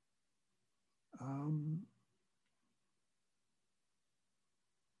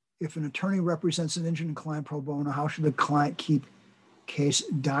 If an attorney represents an injured client pro bono, how should the client keep case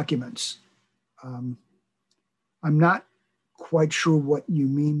documents? I'm not quite sure what you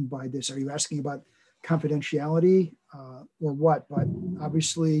mean by this. Are you asking about confidentiality or what? But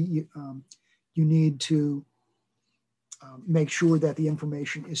obviously you need to make sure that the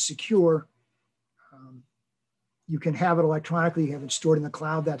information is secure. You can have it electronically, you have it stored in the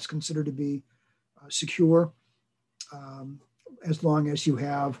cloud, that's considered to be secure, as long as you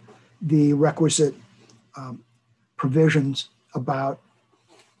have the requisite provisions about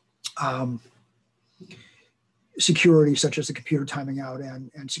security, such as the computer timing out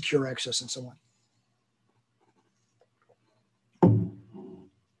and secure access and so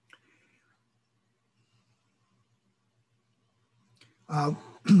on.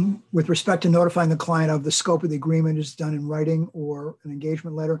 With respect to notifying the client of the scope of the agreement is done in writing or an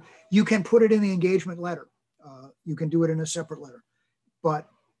engagement letter, you can put it in the engagement letter. You can do it in a separate letter, but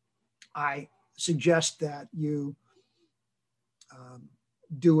I suggest that you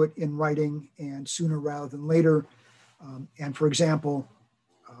do it in writing and sooner rather than later. And for example,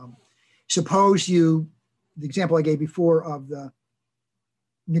 suppose the example I gave before of the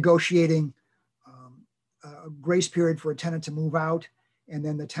negotiating a grace period for a tenant to move out, and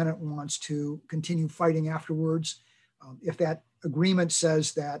then the tenant wants to continue fighting afterwards. If that agreement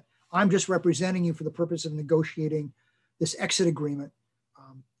says that I'm just representing you for the purpose of negotiating this exit agreement,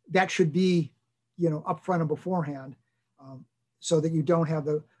 that should be, upfront and beforehand, so that you don't have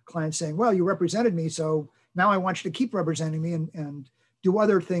the client saying, well, you represented me, so now I want you to keep representing me and do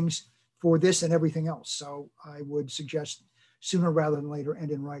other things for this and everything else. So I would suggest sooner rather than later and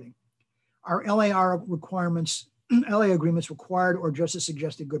in writing. Are LAR requirements, LA agreements required or just a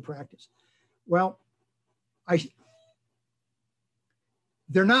suggested good practice? Well,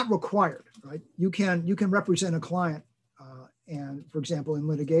 they're not required, right? You can represent a client and, for example, in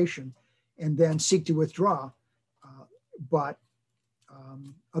litigation, and then seek to withdraw, but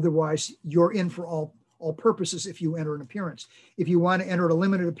otherwise you're in for all purposes if you enter an appearance. If you want to enter a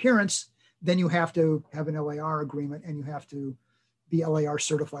limited appearance, then you have to have an LAR agreement and you have to be LAR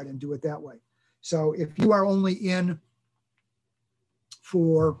certified and do it that way. So if you are only in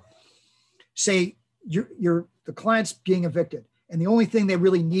for, say, the client's being evicted, and the only thing they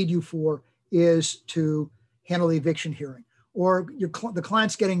really need you for is to handle the eviction hearing, or the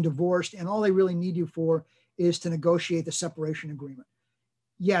client's getting divorced and all they really need you for is to negotiate the separation agreement.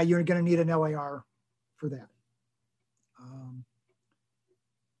 Yeah, you're going to need an LAR for that.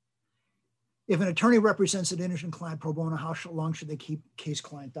 If an attorney represents an innocent client pro bono, how long should they keep case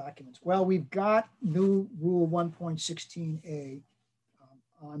client documents? Well, we've got new rule 1.16a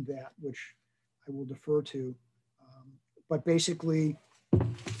on that, which I will defer to. But basically,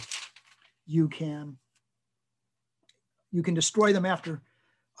 you can destroy them after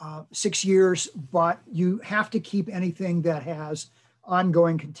 6 years, but you have to keep anything that has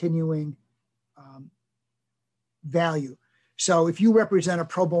ongoing, continuing value. So if you represent a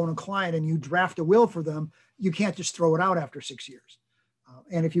pro bono client and you draft a will for them, you can't just throw it out after 6 years.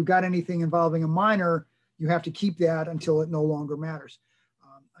 And if you've got anything involving a minor, you have to keep that until it no longer matters.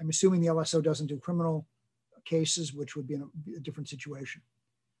 I'm assuming the LSO doesn't do criminal cases, which would be a different situation.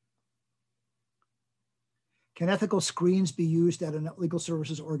 Can ethical screens be used at a legal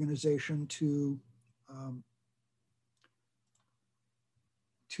services organization to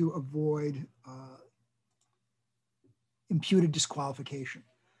avoid imputed disqualification?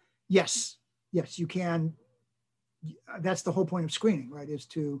 Yes, you can. That's the whole point of screening, right? Is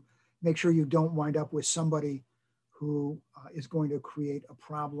to make sure you don't wind up with somebody who is going to create a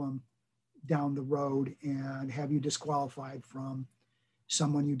problem down the road and have you disqualified from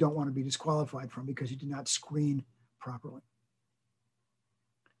someone you don't want to be disqualified from because you did not screen properly.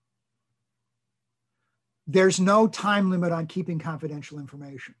 There's no time limit on keeping confidential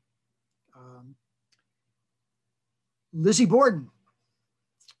information. Lizzie Borden,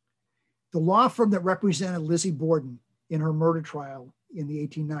 the law firm that represented Lizzie Borden in her murder trial in the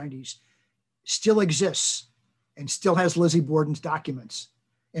 1890s still exists and still has Lizzie Borden's documents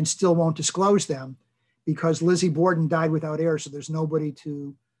and still won't disclose them because Lizzie Borden died without heir, so there's nobody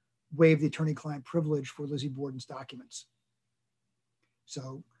to waive the attorney-client privilege for Lizzie Borden's documents.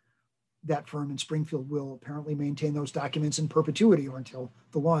 So that firm in Springfield will apparently maintain those documents in perpetuity or until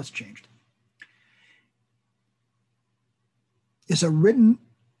the law is changed. Is it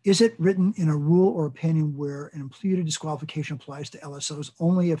written in a rule or opinion where an imputed disqualification applies to LSOs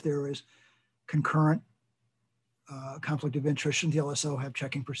only if there is concurrent conflict of interest? Shouldn't the LSO have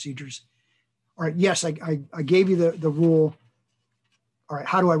checking procedures? All right, yes, I gave you the rule. All right,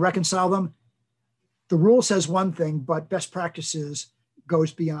 how do I reconcile them? The rule says one thing, but best practices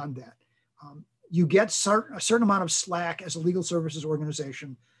goes beyond that. You get a certain amount of slack as a legal services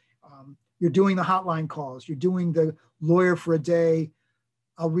organization. You're doing the hotline calls. You're doing the lawyer for a day.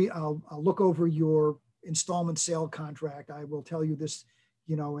 I'll look over your installment sale contract. I will tell you this,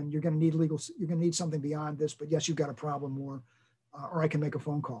 and you're going to need you're going to need something beyond this, but yes, you've got a problem or I can make a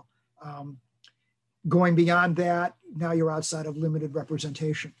phone call. Going beyond that, now you're outside of limited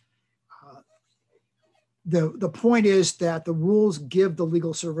representation. The point is that the rules give the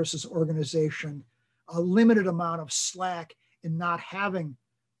legal services organization a limited amount of slack in not having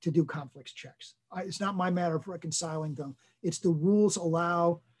to do conflicts checks. It's not my matter of reconciling them. It's the rules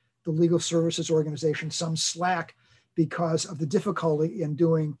allow the legal services organization some slack because of the difficulty in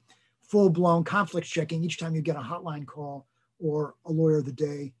doing full-blown conflicts checking each time you get a hotline call or a lawyer of the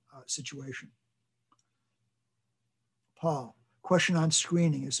day situation. Paul, question on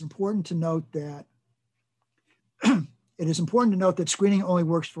screening. It's important to note that screening only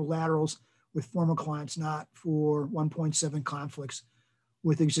works for laterals with former clients, not for 1.7 conflicts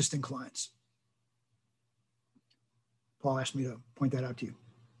with existing clients. Paul asked me to point that out to you.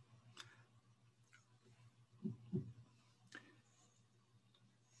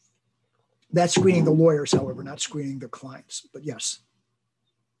 That's screening the lawyers, however, not screening the clients, but yes.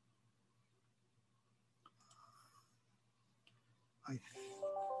 I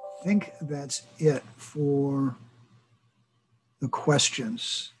think that's it for the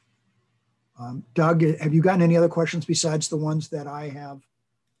questions. Doug, have you gotten any other questions besides the ones that I have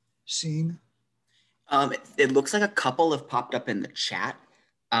seen? It looks like a couple have popped up in the chat.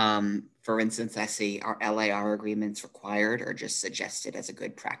 For instance, I see, are LAR agreements required or just suggested as a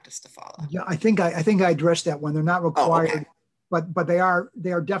good practice to follow? Yeah, I think I addressed that one. They're not required, okay. but they are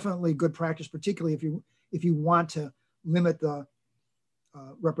definitely good practice, particularly if you want to limit the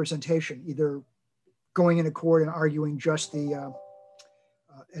representation, either going into court and arguing just the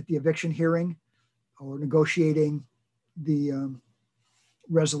at the eviction hearing or negotiating the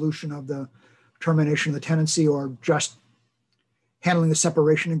resolution of the termination of the tenancy or just handling the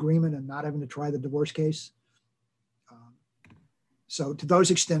separation agreement and not having to try the divorce case. So to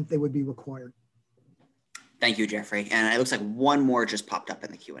those extent, they would be required. Thank you, Jeffrey. And it looks like one more just popped up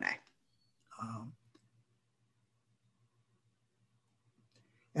in the Q&A.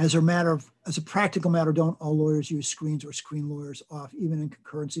 As a practical matter, don't all lawyers use screens or screen lawyers off, even in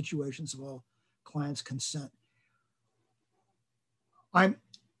concurrent situations of all clients' consent? I'm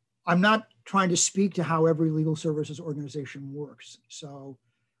not trying to speak to how every legal services organization works. So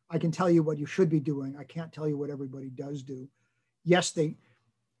I can tell you what you should be doing. I can't tell you what everybody does do. Yes, they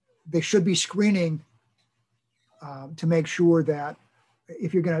should be screening to make sure that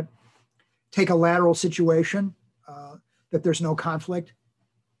if you're going to take a lateral situation, that there's no conflict.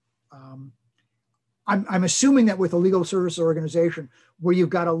 I'm assuming that with a legal service organization where you've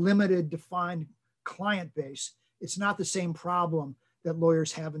got a limited defined client base, it's not the same problem that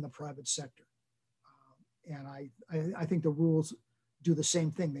lawyers have in the private sector. And I think the rules do the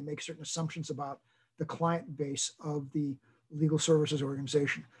same thing. They make certain assumptions about the client base of the legal services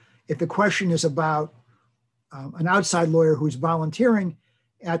organization. If the question is about an outside lawyer who's volunteering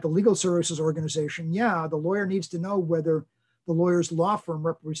at the legal services organization, yeah, the lawyer needs to know whether the lawyer's law firm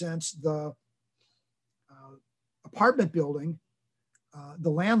represents the apartment building, the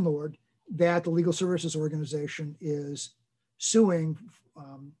landlord that the legal services organization is suing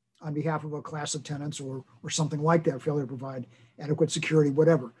on behalf of a class of tenants or something like that, failure to provide adequate security,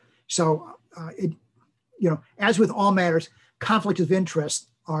 whatever. So as with all matters, conflicts of interest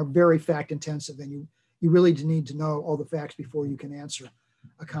are very fact intensive, and you really need to know all the facts before you can answer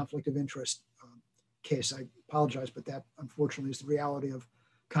a conflict of interest case. I apologize, but that unfortunately is the reality of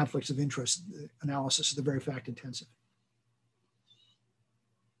conflicts of interest analysis. They're very fact intensive.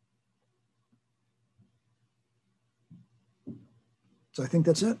 So I think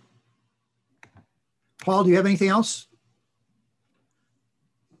that's it. Paul, do you have anything else?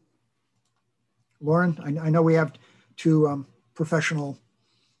 Lauren, I know we have two professional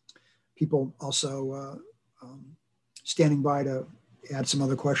people also standing by to add some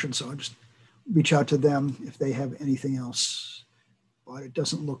other questions. So I'll just reach out to them if they have anything else, but it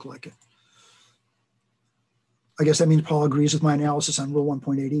doesn't look like it. I guess that means Paul agrees with my analysis on Rule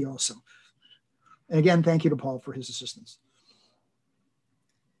 1.80 also. And again, thank you to Paul for his assistance.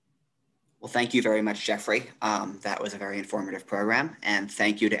 Well, thank you very much, Jeffrey. That was a very informative program, and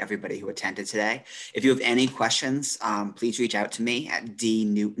thank you to everybody who attended today. If you have any questions, please reach out to me at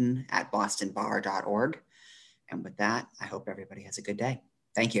dnewton@bostonbar.org. And with that, I hope everybody has a good day.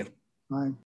 Thank you. Bye.